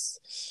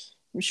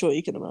I'm sure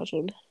you can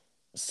imagine.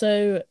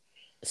 so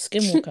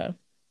Skinwalker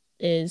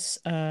is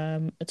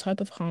a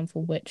type of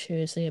harmful witch who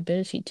has the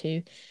ability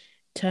to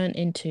turn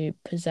into,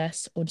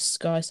 possess, or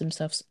disguise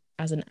themselves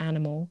as an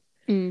animal.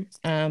 Mm,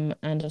 And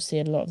obviously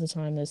a lot of the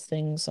time there's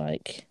things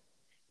like,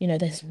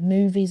 there's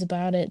movies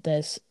about it,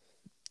 there's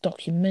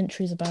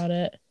documentaries about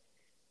it.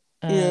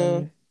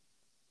 yeah, Um,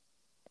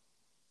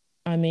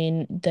 I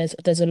mean,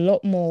 there's a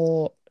lot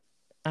more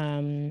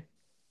um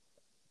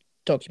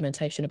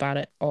documentation about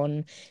it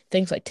on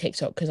things like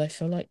TikTok because I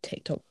feel like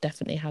TikTok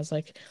definitely has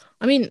like,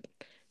 I mean,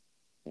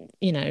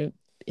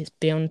 it's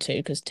beyond two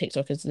because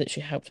TikTok has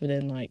literally helped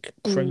within like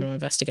mm, criminal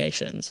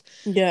investigations,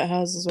 yeah. It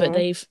has as but well.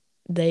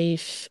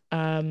 they've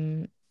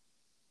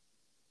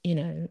you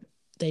know,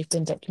 they've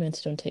been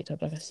documented on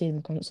TikTok. Like I see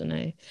them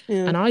constantly,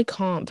 Yeah, and I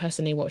can't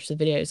personally watch the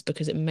videos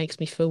because it makes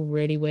me feel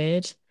really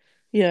weird.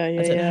 yeah,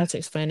 I yeah, don't know yeah. how to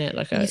explain it.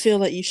 Like You feel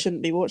like you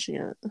shouldn't be watching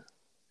it.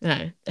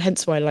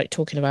 hence why I like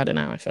talking about it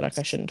now. I feel like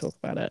I shouldn't talk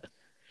about it.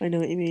 I know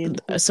what you mean.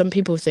 Some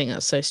people think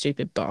that's so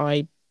stupid,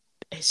 but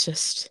it's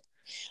just,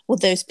 Well,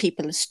 those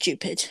people are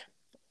stupid.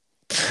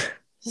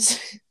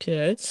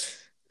 you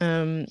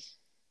Um,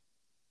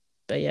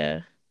 but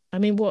yeah, I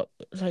mean, what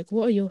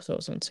are your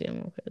thoughts on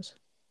skinwalkers?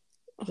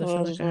 Because I Oh,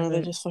 feel I like don't I know.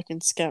 They haven't, just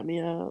fucking scat me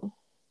out.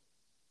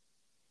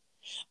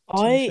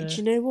 to be Do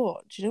fair. you know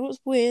what? Do you know what's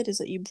weird is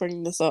that you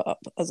bring this up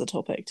as a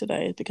topic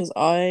today because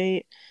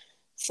I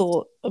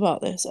thought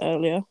about this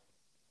earlier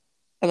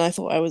and I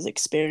thought I was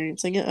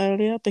experiencing it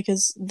earlier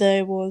because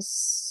there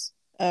was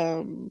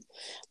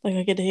like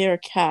I could hear a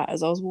cat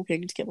as I was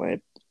walking to get my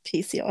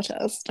PCR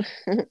test.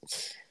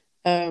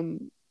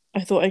 um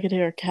I thought I could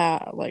hear a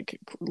cat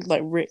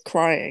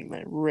crying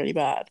like really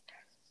bad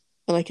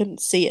and I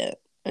couldn't see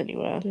it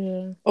anywhere.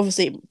 Yeah,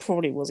 Obviously, it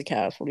probably was a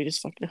cat, it's probably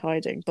just fucking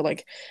hiding. But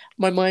like,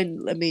 my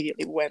mind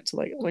immediately went to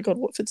like, oh my god,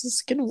 what if it's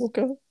a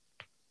skinwalker?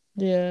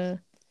 yeah,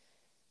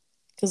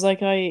 Because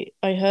like I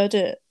heard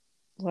it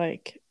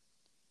like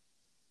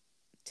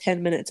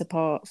 10 minutes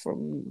apart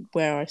from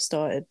where I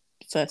started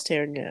first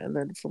hearing it and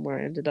then from where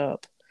I ended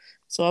up.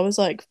 So I was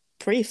like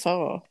pretty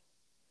far.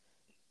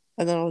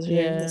 And then I was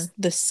hearing Yeah.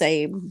 the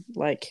same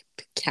like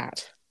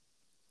cat.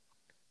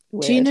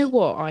 Do you Weird. know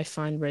what I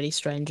find really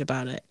strange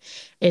about it?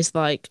 Is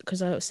like,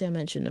 because I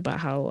mentioned about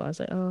how I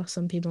was like, oh,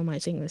 some people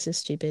might think this is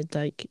stupid,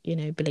 like,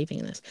 believing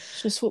in this.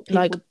 It's just what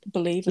Like, people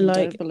believe and don't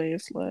like,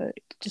 believe.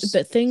 Like just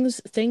but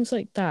things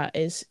like that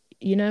is,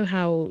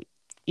 how,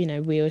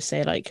 we always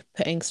say like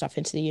putting stuff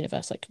into the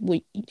universe, like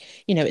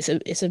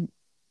it's a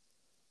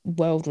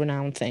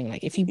world-renowned thing.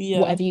 Like if you yeah,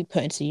 whatever you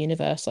put into the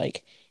universe,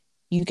 like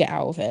you get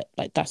out of it.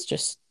 Like that's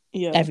just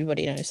yeah.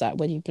 everybody knows that,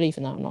 whether you believe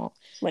in that or not.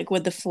 Like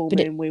with the full But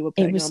moon, we were it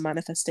putting our was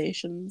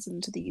manifestations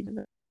into the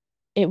universe.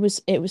 it was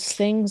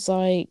things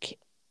like,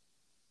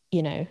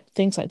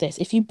 things like this.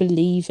 If you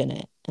believe in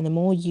it and the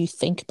more you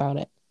think about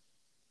it,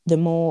 the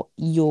more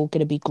you're going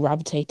to be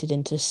gravitated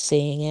into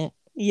seeing it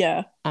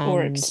Yeah,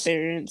 or and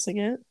experiencing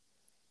it.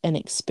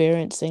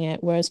 experiencing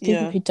it. Whereas people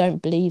Yeah, who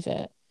don't believe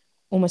it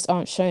almost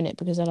aren't shown it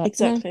because they're like,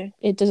 no, exactly.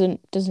 it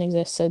doesn't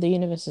exist. So the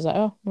universe is like,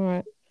 oh, all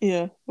right.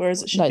 Yeah,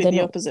 whereas it should Like be they're the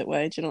not, opposite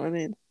way. Do you know what I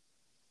mean?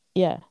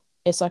 yeah.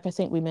 It's like I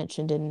think we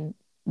mentioned in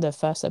the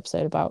first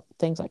episode about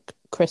things like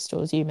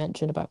crystals. You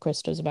mentioned about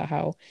crystals, about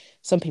how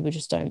some people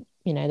just don't,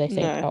 they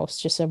think, No. oh,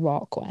 it's just a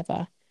rock,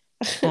 whatever.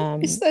 Is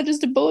Um, that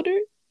just a boulder?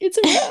 It's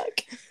a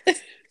rock.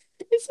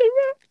 it's a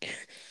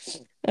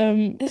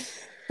rock.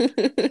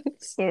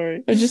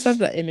 Sorry. I just have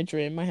that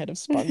imagery in my head of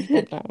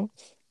SpongeBob now.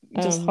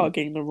 Just Um,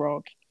 hugging the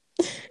rock.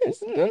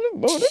 it's not a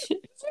boulder.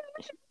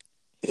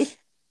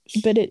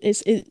 But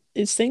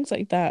it's things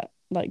like that,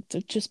 like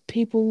just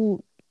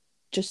people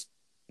just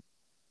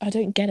I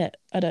don't get it.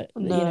 I don't,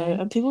 No,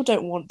 and people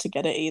don't want to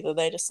get it either.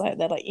 They're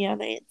like, yeah,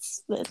 no,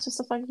 it's just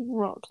a fucking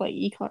rock. Like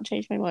you can't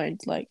change my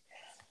mind. Like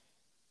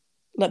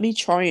let me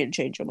try and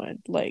change your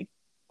mind. Like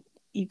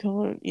you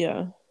can't.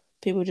 Yeah,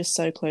 people are just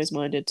so close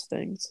minded to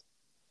things.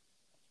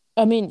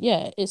 I mean,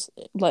 yeah, it's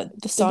Like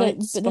the but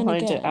then science but then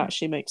behind it again,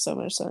 actually makes so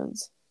much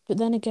sense. but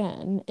then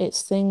again,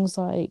 it's things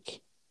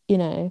like, you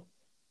know,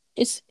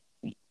 it's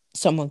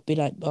someone would be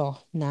like,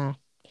 oh, nah,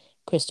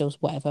 crystals,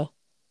 whatever.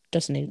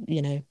 Doesn't it,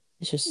 Yeah,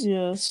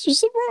 it's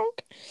just a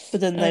rock.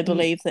 but then they Um,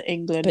 believe that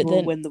England but will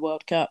then win the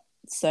World Cup.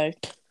 So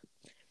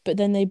but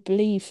then they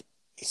believe,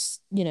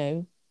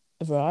 a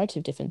variety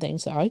of different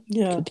things that I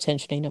yeah, could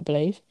potentially not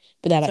believe.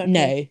 But they're like,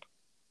 exactly.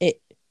 no,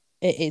 it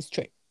it is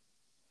true.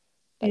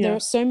 Like there Yeah,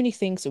 are so many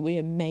things that we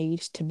are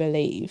made to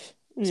believe,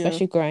 yeah,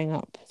 especially growing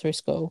up through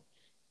school,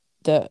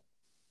 that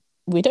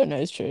we don't know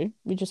is true.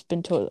 We've just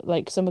been taught,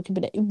 like someone could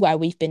be like, well,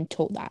 we've been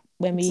taught that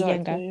when we were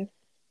younger. exactly.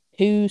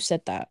 Who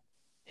said that?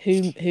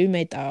 Who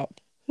made that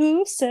up?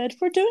 Who said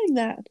we're doing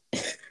that?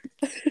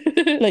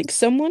 Like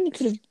someone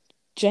could have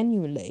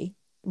genuinely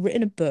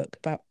written a book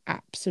about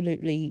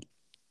absolutely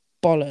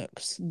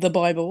bollocks The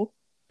Bible.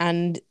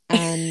 and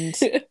and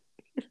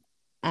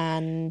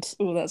and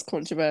Oh, that's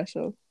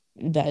controversial.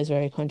 that is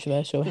very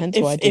controversial, hence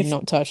why If I did if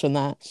not touch on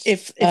that.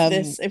 if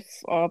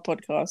our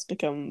podcast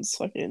becomes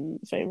fucking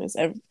famous,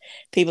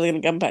 people are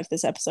gonna come back to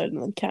this episode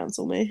and then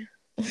cancel me.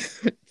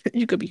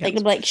 You could be They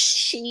can cancelled. be like,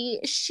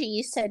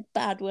 she said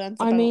bad words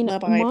I about mean, the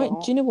do you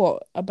Bible. know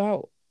what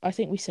about? I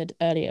think we said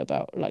earlier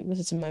about like this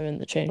is a moment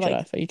that changed your Like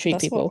life, or you treat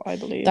that's what people. I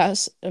believe.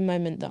 That's a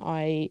moment that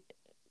I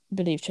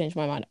believe changed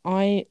my mind.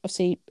 I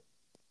obviously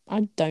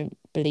I don't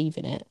believe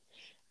in it,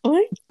 I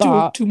don't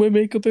but do my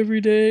makeup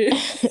every day.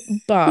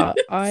 but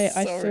I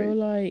feel Sorry.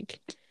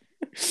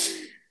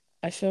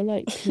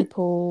 like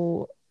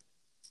people,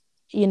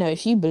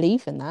 if you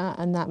believe in that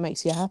and that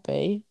makes you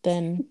happy,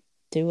 then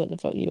do what the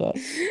fuck you want.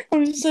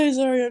 I'm so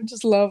sorry. I'm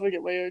just laughing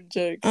at my own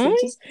jokes. I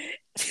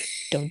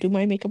don't do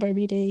my makeup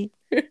every day.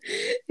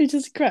 It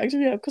just cracked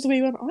me up because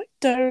we went, I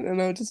don't,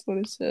 and I just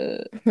wanted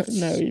to.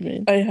 No, you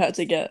mean? I had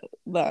to get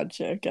that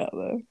joke out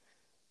there.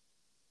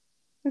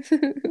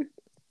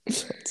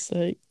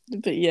 So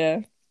But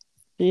yeah,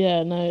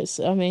 yeah, no,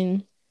 I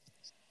mean,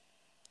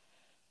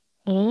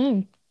 I don't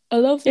know. I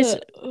love It's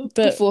that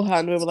but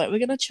beforehand we were like, we're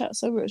gonna chat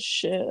so much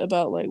shit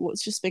about like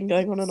what's just been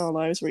going on in our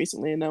lives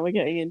recently, and now we're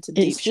getting into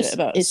deep shit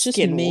about it's just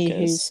me skinwalkers.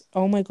 who's,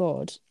 oh my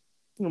God,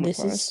 Oh my this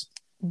is Christ.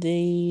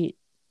 the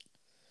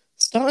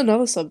Start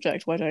another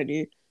subject, why don't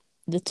you?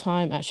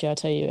 time. Actually, I'll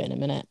tell you in a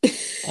minute,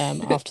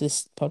 after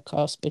this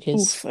podcast,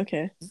 because Oof,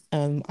 okay.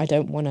 I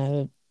don't want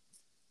to,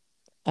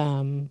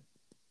 um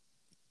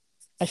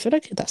I feel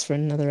like that's for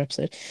another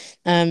episode.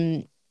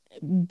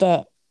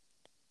 But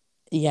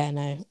yeah,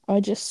 no, I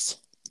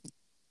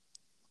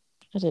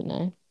don't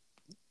know.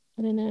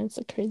 I don't know. It's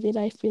a crazy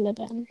life we live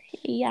in.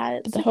 Yeah,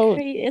 But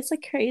it's a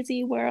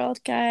crazy world,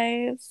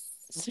 guys.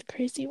 it's a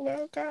crazy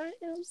world,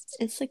 guys.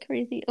 It's a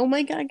crazy. Oh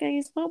my God,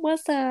 guys, what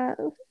was that?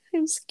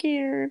 I'm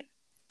scared.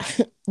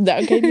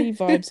 That gave me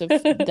vibes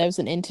of, there was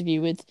an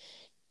interview with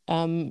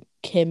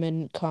Kim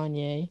and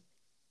Kanye,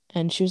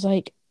 and she was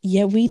like,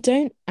 "Yeah, we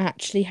don't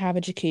actually have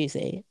a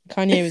jacuzzi."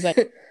 Kanye was like,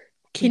 We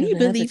 "Can don't you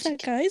have a believe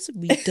that, guys?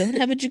 We don't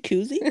have a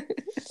jacuzzi."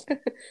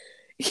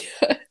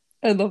 Yeah,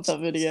 I love that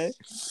video.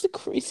 It's a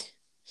crazy,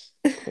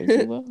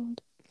 crazy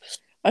world.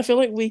 I feel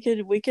like we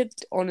could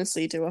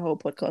honestly do a whole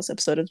podcast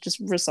episode of just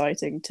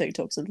reciting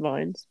TikToks and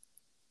Vines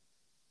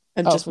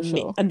and Oh, just for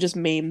sure. just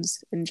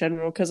memes in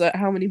general. Because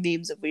how many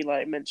memes have we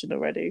like mentioned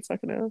already?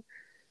 Fucking hell.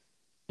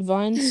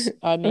 Vines,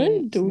 I I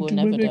mean, don't will do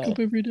my never die. makeup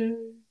every day.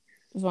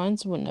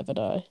 Vines will never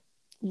die.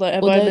 Like,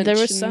 have I Although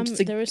mentioned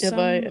the? there are Have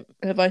I some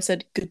have I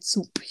said good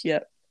soup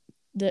yet?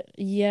 that,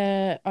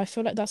 yeah, I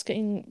feel like that's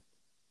getting,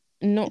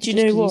 not Do you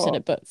just know because you said what?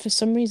 it, but for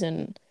some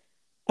reason,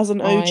 As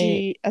an I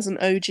OG, as an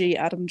OG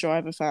Adam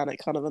Driver fan, it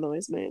kind of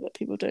annoys me that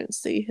people don't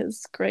see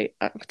his great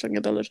acting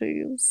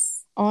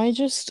abilities. I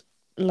just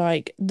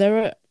like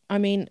there are. I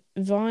mean,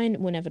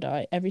 Vine will never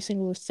die. Every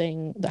single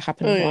thing that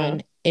happened Oh on yeah.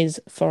 Vine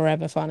is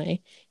forever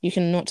funny. You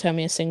cannot tell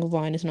me a single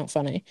Vine is not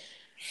funny.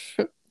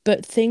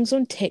 But things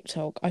on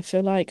TikTok, I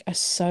feel like are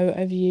so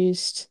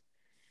overused.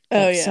 Oh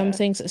Like some yeah.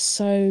 things are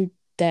so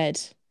dead.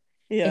 It's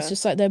Yeah.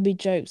 just like there'll be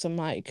jokes. I'm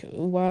like,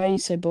 why are you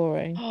so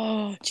boring?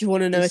 Oh, do you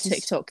want to know a This is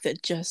TikTok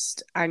that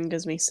just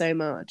angers me so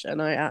much,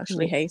 and I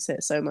actually what hate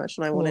it so much,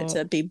 and what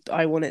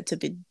I want it to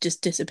be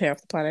just disappear off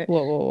the planet.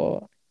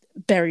 what.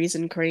 Berries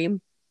and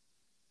cream.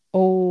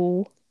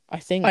 Oh, I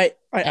think I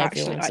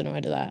actually everyone's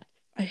annoyed at that.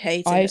 I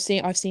hate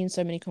it. I've seen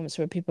so many comments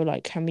where people are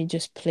like, can we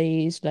just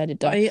please let it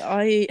die?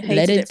 I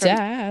Let hated it it from.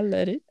 die,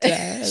 let it die,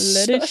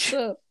 let it.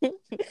 Shut up.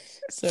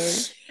 Sorry.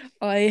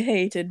 I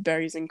hated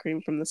berries and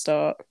cream from the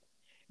start.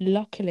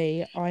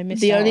 Luckily, I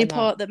missed The out only on that.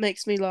 part that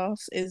makes me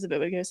laugh is the bit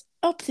where it goes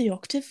up the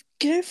octave,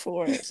 go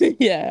for it.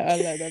 Yeah, I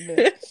like that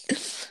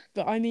bit.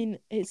 But I mean,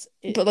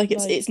 But like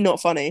like it's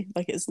not funny.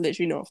 Like it's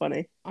literally not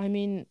funny. I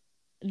mean,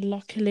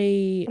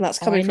 luckily, And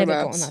that's I coming from never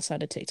got on us. that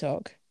side of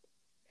TikTok.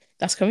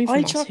 That's coming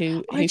I from us try I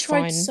who tried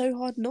find, so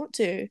hard not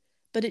to,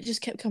 but it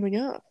just kept coming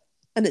up.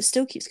 And it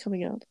still keeps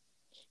coming up.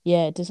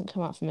 yeah, it doesn't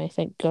come out for me.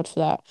 Thank God for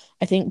that.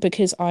 I think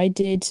because I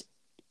did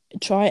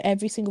try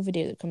every single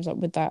video that comes up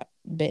with that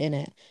bit in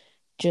it.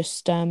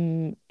 Just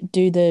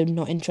do the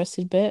not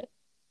interested bit.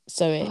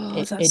 So Oh,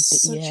 that's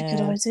such a good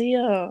yeah.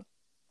 idea.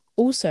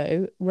 Also, I'm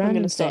gonna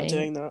random start thing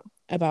doing that.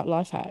 about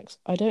life hacks.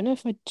 I don't know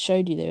if I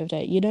showed you the other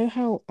day. You know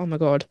how, oh my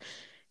God,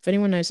 if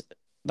anyone knows,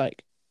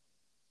 like,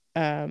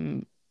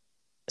 um,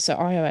 so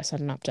iOS had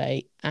an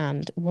update,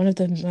 and one of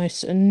the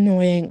most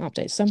annoying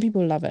updates, some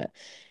people love it,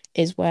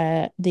 is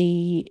where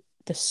the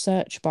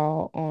search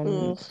bar on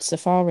Ugh.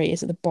 Safari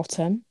is at the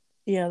bottom.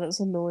 Yeah, that's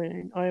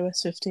annoying.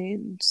 iOS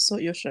 15,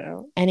 sort your shit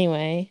out.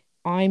 Anyway,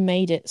 I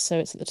made it so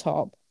it's at the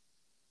top.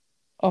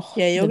 Oh,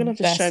 Yeah, you're the gonna have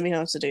to show best. me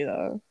how to do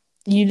that.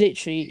 You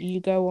literally you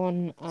go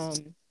on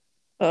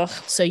Ugh.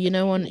 so you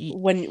know on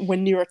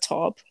When you're a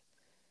top.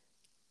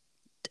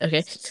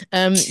 okay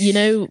you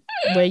know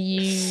where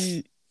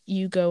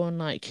you go on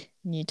like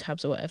new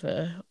tabs or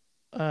whatever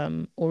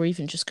or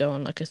even just go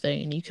on like a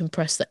thing and you can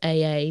press the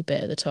AA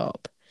bit at the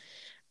top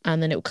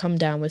and then it will come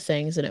down with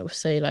things and it will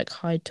say like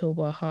hide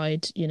toolbar,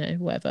 hide,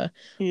 whatever,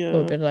 or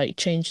it'll Yeah. be like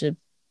change the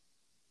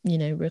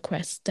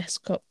request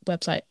desktop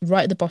website.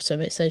 Right at the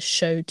bottom it says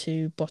show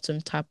to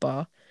bottom tab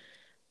bar,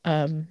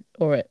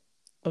 or it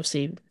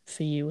obviously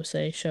for you will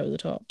say show at the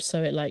top,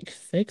 so it like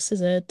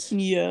fixes it.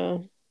 Yeah.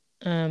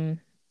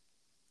 um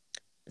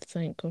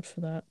Thank God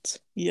for that.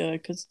 Yeah,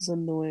 because it's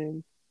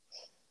annoying.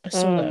 I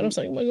saw that and I Um, was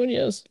like, oh my God,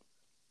 yes.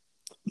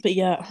 but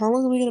yeah, how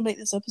long are we gonna make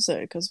this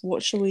episode? Because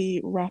what shall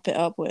we wrap it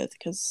up with?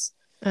 Because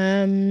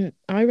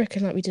I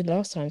reckon like we did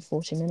last time,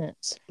 40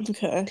 minutes.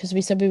 okay, Because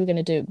we said we were going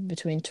to do it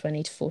between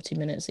 20 to 40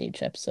 minutes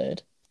each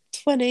episode.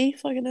 20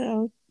 fucking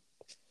hell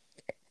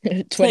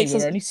 20, takes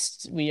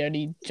us we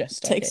only just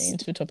start getting takes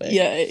into the topic.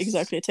 yeah,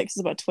 exactly. It takes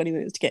us about 20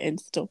 minutes to get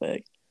into the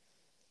topic.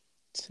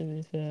 To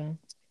be fair.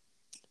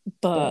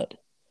 But But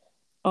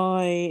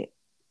I,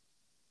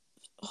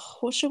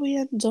 what shall we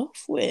end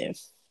off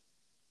with?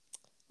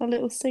 A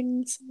little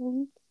sing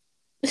song.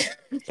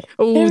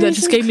 oh, that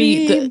just gave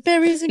me the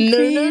Berries and no, no,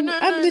 cream. no,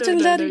 I'm no, no, little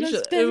no, lad who no, loves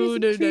shut. berries Oh,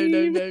 and no, no, no,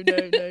 cream. no,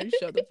 no, no,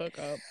 shut the fuck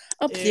up.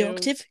 Up the Ew.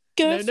 octave,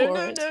 go No, no, for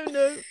no, it. no,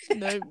 no, no,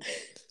 no,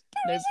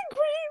 Berries and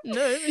cream.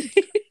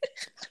 no.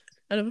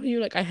 I love how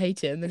you're like, I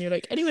hate it. And then you're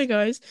like, anyway,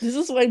 guys. This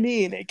is what I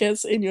mean. It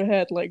gets in your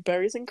head like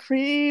berries and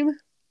cream.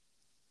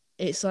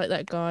 It's like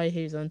that guy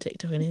who's on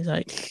TikTok and he's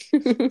like,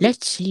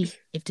 let's see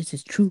if this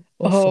is true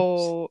or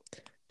false. Oh,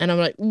 And I'm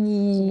like,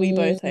 we ooh.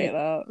 both hate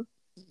that.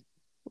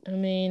 I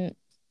mean,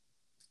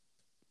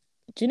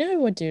 do you know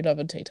who I do love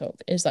on TikTok?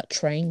 Is that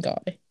train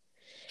guy.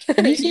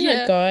 Have you seen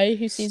that Yeah, guy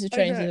who sees the I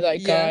trains know. and is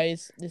like, Yeah,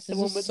 guys, this the is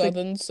a one with the.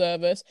 southern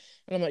service?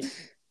 And I'm like,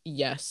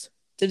 yes.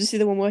 Did you see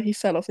the one where he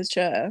fell off his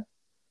chair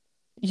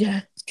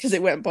Yeah. because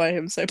it went by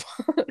him so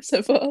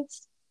so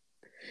fast?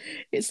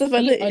 It's the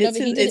fact that I love it's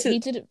it. his, it's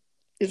his,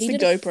 it's He the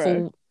did a GoPro.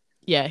 full,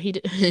 yeah, he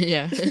did,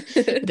 yeah,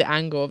 the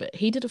angle of it.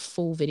 He did a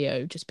full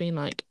video just being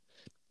like,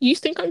 you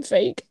think I'm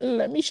fake?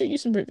 Let me show you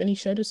some proof. And he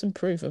showed us some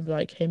proof of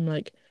like him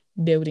like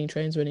building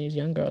trains when he was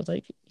younger. I was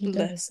like, you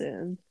go. I Bless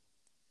him.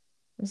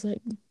 was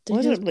like, I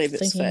he don't was believe it's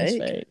thinking he's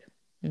fake. fake.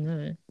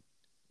 No,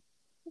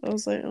 I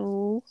was like,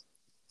 oh,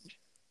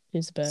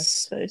 he's the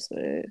best. so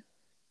sweet.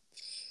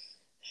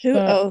 Who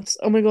But else?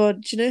 Oh my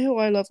god, do you know who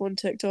I love on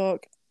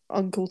TikTok?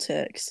 Uncle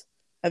Tix.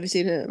 Have you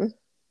seen him?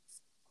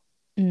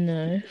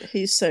 No.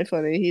 He's so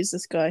funny. He's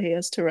this guy. He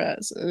has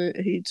Tourette's, and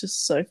he's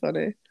just so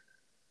funny.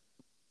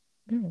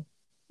 Oh,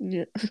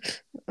 Yeah.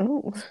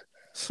 Oh.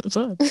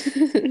 fun.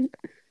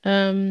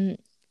 Um,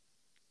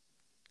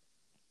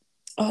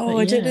 Oh, but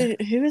I don't yeah. know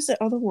who is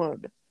the other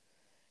one.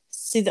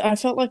 See, I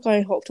felt like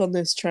I hopped on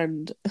this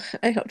trend.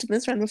 I hopped on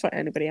this trend before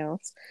anybody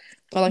else.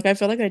 But like, I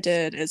feel like I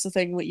did. It's the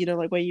thing where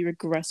like where you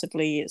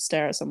aggressively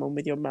stare at someone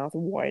with your mouth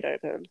wide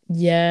open.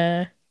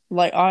 Yeah.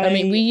 Like I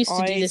mean, we used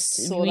to do I this.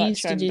 saw We that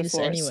used to trend do this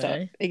before it stuck.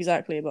 anyway.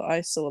 Exactly, but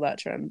I saw that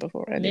trend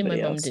before Me and my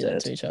anybody mum else do that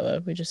did. to each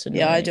other. We just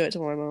Yeah, I annoy. do it to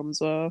my mum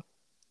as well.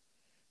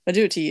 I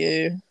do it to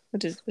you. I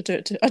do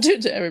it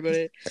to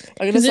everybody.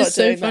 I'm gonna Because it's start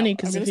so doing that. funny. I'm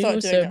Because the gonna people start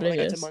are doing so that when I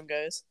go to oblivious.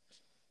 Mungo's.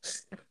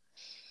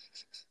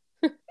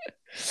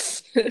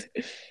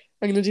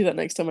 I'm gonna do that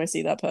next time I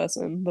see that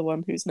person, the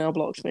one who's now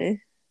blocked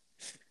me.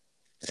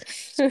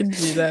 Just gonna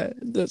do that.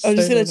 That's I'm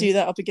just so gonna funny. do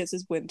that up against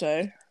his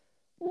window.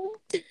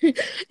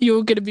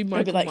 You're gonna be I'll be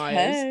Michael like,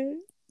 Myers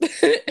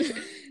hey, in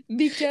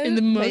Mikael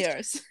the most.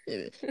 Myers.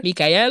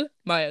 Mikael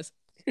Myers.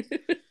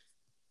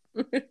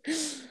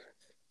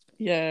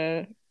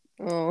 Yeah.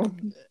 Oh,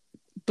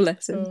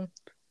 bless him. Oh,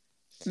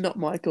 Not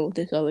Michael,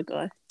 this other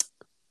guy.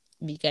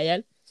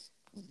 Mikael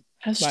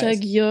Hashtag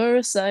Myers. you're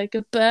a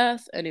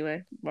psychopath.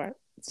 Anyway, right.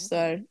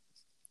 So,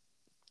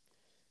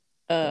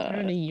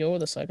 Apparently, you're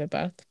the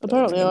psychopath, but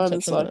we're not apparently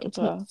going to I'm the touch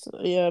on that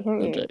psychopath. Yeah,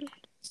 apparently. subject.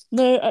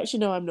 No, actually,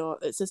 no, I'm not.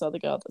 It's this other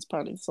girl that's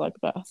apparently the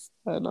psychopath.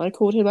 And I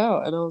called him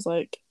out and I was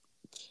like,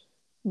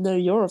 no,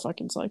 you're a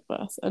fucking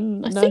psychopath.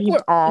 And I now think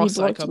we're all he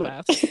blocked me.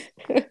 psychopaths.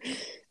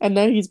 And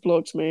now he's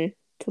blocked me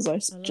because I I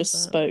love just that.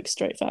 spoke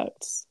straight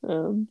facts.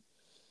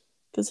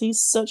 Because he's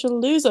such a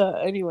loser.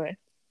 Anyway,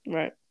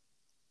 right.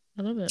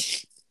 I love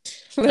it.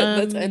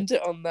 Let's end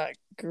it on that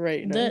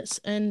great note. Let's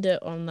end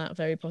it on that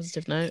very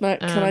positive note.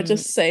 Can I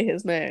just say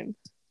his name?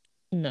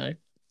 No.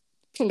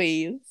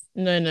 Please.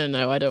 No.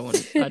 I don't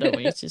want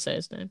you to say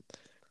his name.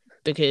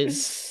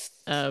 Because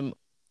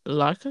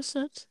like I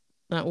said,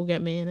 that will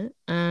get me in it.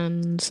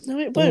 And No,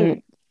 it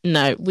won't.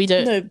 No, we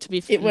don't. No, to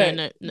be it won't.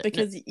 no,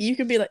 because you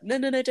can be like, no,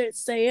 don't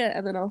say it,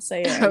 and then I'll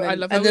say it. I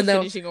love how we're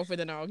finishing off with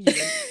an argument.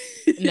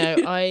 No,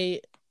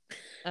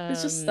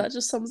 It's just that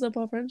just sums up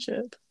our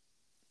friendship.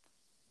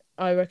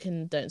 I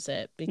reckon don't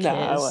say it because No,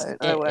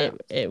 I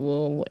won't. It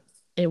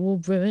will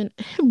ruin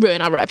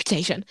our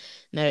reputation.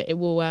 No, it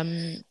will Our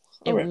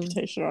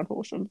reputation around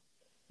Horsham.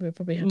 We'll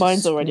probably have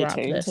Mine's to already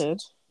scrap this.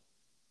 tainted.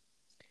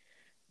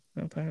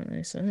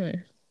 Apparently so.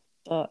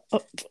 But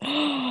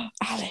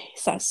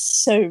Alice,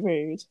 that's so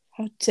rude.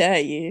 How dare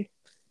you?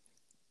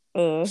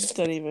 Don't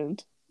even.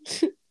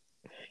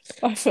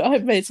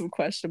 I've made some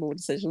questionable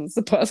decisions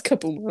the past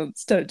couple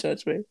months. Don't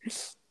judge me.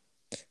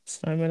 So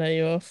I'm gonna let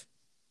you off.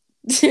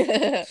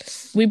 Yeah.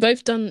 We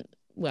both done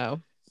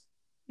well.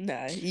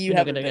 No, you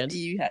haven't.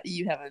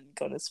 You haven't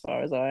gone as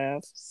far as I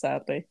have.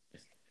 Sadly,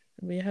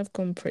 we have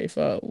gone pretty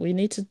far. We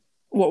need to.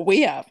 What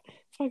we have?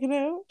 Fucking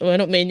hell. Well,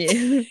 not me and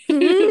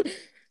you.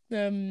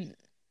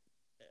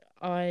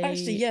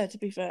 Actually, yeah. To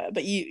be fair,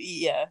 but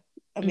yeah.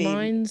 I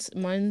mean,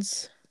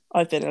 mine's.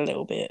 I've been a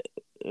little bit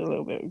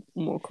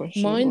more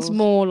questionable. Mine's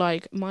more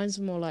like.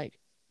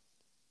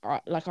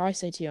 Like I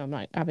say to you, I'm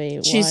like, Abby,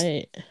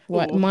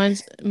 why?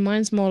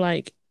 Mine's more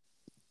like,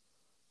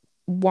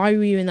 why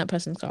were you in that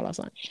person's car last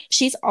night?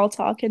 She's all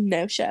talk and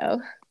no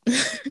show.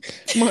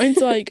 Mine's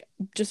like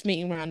just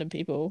meeting random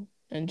people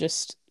and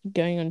just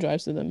going on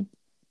drives with them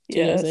 2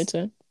 years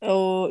later.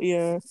 Oh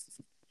yeah.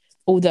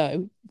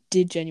 Although,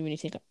 did genuinely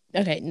think,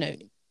 okay, no,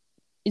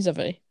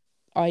 Izzy,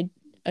 I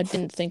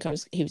didn't think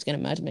he was going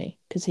to murder me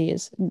because he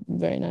is a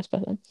very nice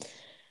person.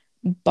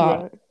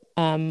 But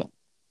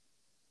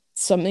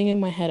something in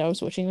my head, I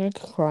was watching like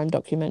a crime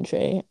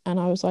documentary and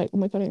I was like, oh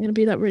my God, I'm going to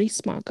be that really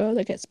smart girl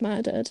that gets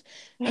murdered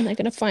and they're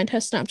going to find her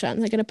Snapchat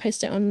and they're going to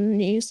post it on the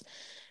news.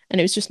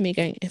 And it was just me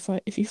going,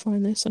 if you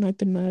find this and I've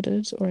been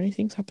murdered or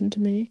anything's happened to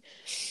me,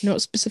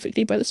 not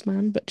specifically by this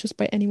man, but just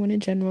by anyone in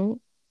general,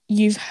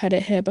 you've heard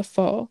it here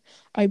before.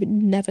 I would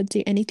never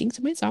do anything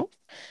to myself.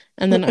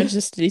 And then I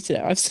just deleted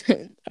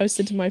it. I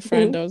said to my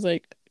friend, I was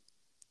like,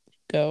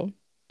 girl,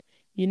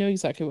 you know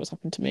exactly what's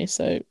happened to me,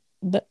 so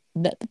let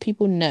the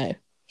people know.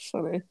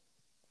 Funny.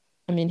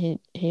 I mean,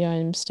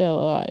 I'm still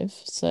alive,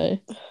 so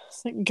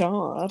thank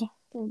God.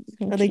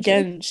 And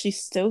again, she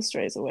still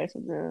strays away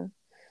from the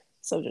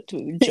subject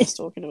we were just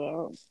talking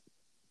about.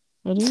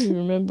 I don't even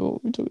remember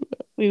what we were talking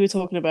about. We were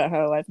talking about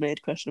how I've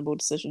made questionable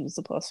decisions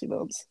the past few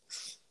months.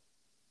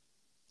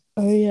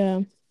 Oh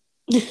yeah.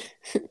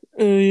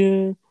 Oh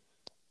yeah.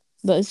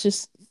 That is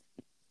just,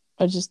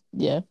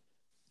 yeah,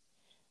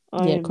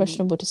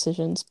 questionable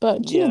decisions.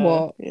 But do you know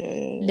what?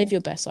 Yeah. Live your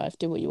best life.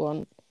 Do what you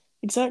want.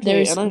 Exactly. There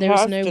is no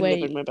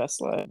way living my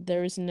best life.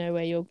 There is no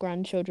way your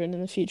grandchildren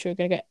in the future are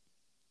gonna get.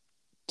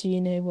 Do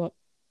you know what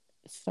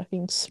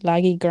fucking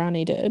slaggy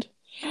granny did?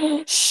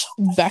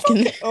 Back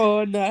in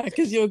oh no,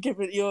 because you're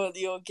giving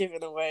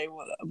away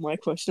what my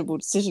questionable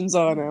decisions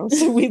are now,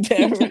 so we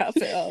better wrap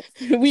it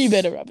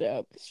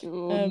up.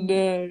 Oh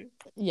no.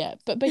 Yeah,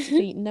 but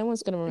basically no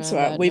one's gonna remember.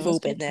 That's right, we've all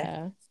been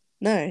there.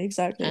 No,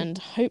 exactly. And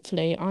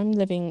hopefully I'm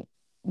living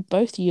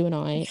both you and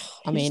I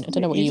mean, I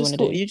don't know what you want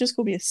to do. You just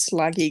call me a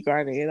slaggy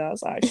granny.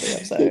 That's actually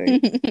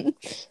upsetting.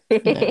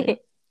 No.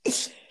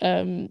 It's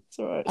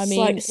alright. I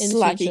mean, in the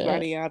Slaggy future,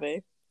 Granny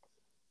Abby.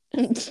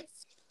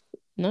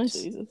 nice.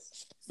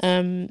 Jesus.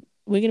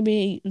 We're gonna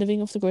be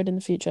living off the grid in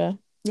the future,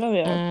 Oh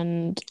yeah.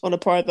 and On a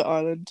private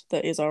island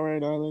that is our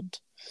own island.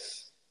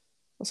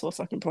 That's what a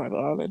fucking private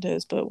island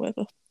is, but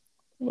whatever.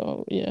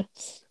 well, yeah,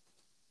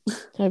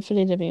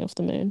 hopefully living off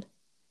the moon.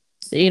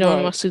 Elon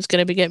Right. Musk is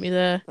gonna be get me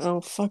there. Oh,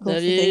 fuck Love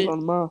off with you.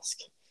 Elon Musk.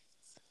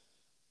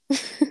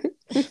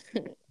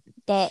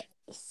 But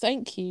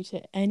thank you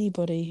to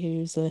anybody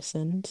who's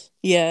listened.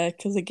 Yeah,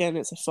 because again,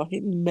 it's a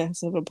fucking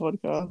mess of a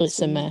podcast.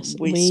 It's a mess.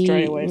 We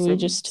stray away We from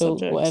just talk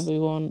subjects. whatever we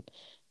want.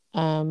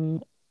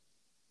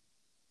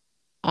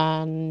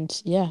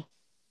 And yeah,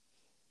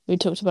 we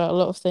talked about a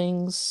lot of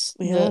things.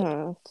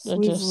 Yeah,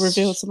 we've just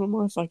revealed some of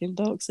my fucking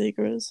dark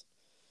secrets.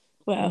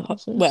 Well,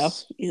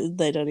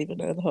 they don't even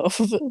know the half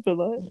of it, but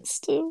like,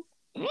 still.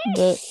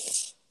 But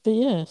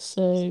yeah,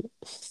 so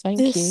thank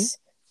you.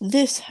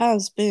 This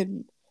has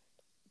been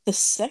the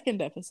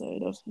second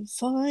episode of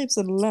Vibes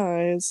and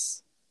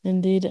Lies.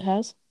 Indeed, it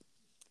has.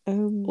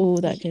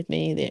 That gave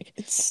me the ick.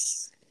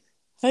 It's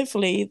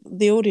hopefully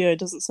the audio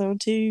doesn't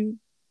sound too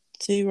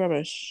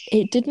rubbish.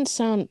 It didn't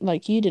sound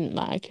like you didn't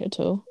lag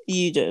at all.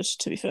 You did,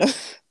 to be fair.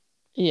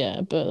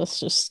 Yeah, but that's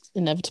just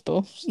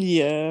inevitable.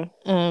 Yeah.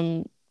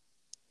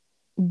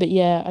 But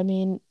yeah, I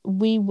mean,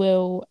 we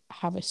will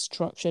have a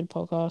structured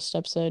podcast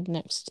episode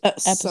next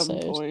episode. Some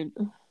point.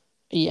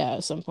 Yeah,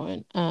 at some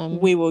point.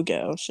 We will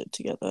get our shit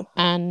together.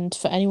 And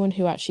for anyone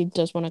who actually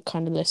does want to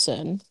kind of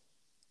listen.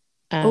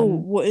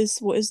 What is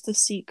the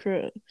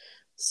secret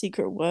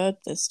word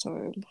this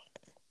time?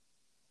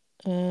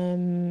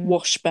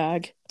 Wash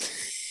bag.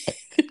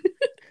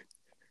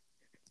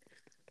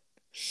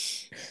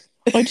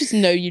 I just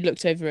know you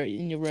looked over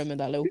in your room at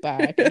that little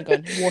bag and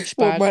gone, wash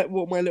bag.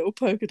 What my little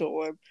polka dot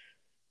one?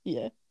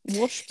 Yeah,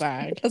 wash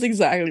bag. That's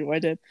exactly what I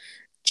did.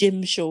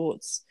 Gym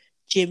shorts,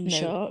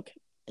 shark.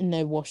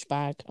 No, wash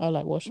bag. I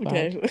like wash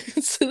bag. Okay,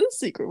 so the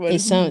secret word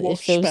it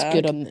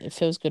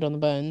feels good on the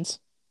bones.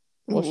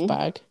 Wash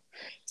bag.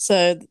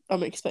 So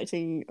I'm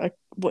expecting I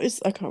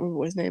can't remember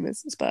what his name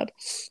is. It's bad.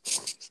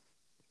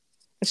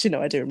 Actually,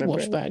 no, I do remember.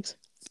 Wash bags.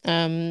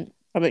 I'm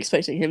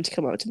expecting him to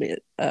come up to me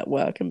at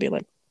work and be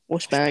like,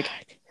 wash bag.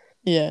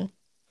 Yeah.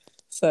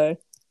 So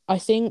I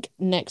think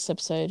next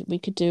episode we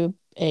could do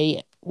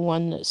a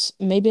one that's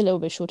maybe a little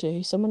bit shorter,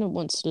 who someone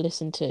wants to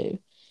listen to,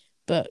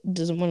 but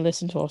doesn't want to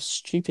listen to our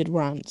stupid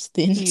rants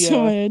the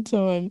entire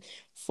time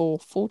for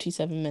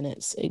 47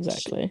 minutes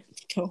exactly.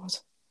 God.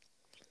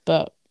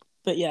 But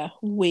yeah,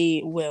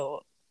 we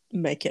will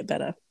make it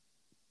better.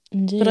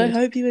 Indeed. But I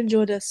hope you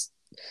enjoyed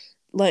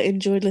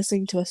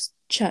listening to us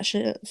chat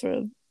shit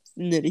for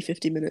nearly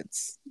 50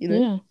 minutes, you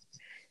know? Yeah.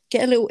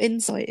 Get a little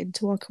insight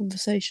into our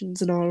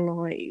conversations and our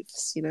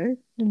lives, you know?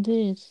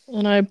 Indeed.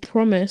 And I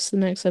promise the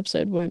next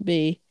episode won't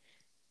be,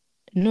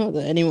 not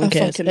that anyone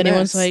cares.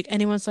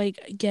 Anyone's like,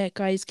 yeah,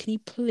 guys, can you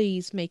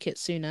please make it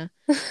sooner?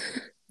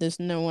 There's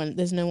no one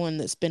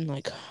that's been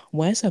like,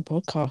 where's our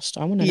podcast?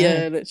 I want to know.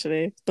 Yeah,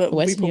 literally. But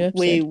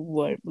we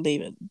won't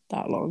leave it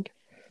that long.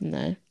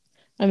 No.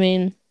 I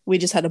mean, we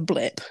just had a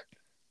blip,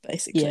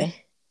 basically. Yeah.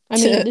 I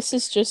mean, this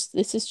is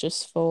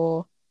just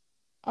for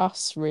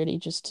us, really,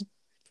 just to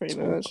pretty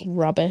talk much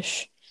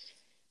rubbish.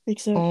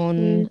 Exactly.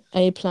 On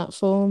a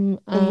platform,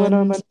 and when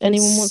I'm at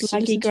anyone wants to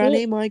listen granny,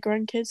 to it, my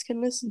grandkids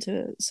can listen to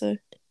it. So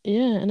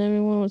yeah, and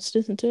anyone wants to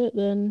listen to it,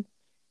 then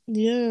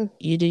yeah,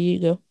 you do you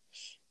go.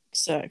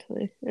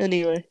 Exactly.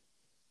 Anyway,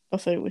 I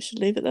think we should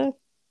leave it there.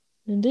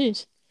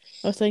 Indeed.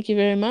 Well, thank you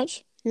very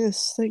much.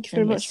 Yes, thank you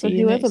very much for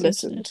whoever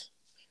listened.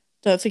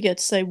 Don't forget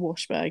to say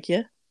wash bag,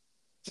 yeah?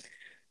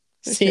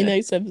 See you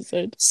next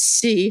episode.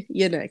 See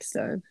you next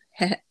time.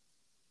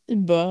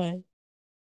 Bye.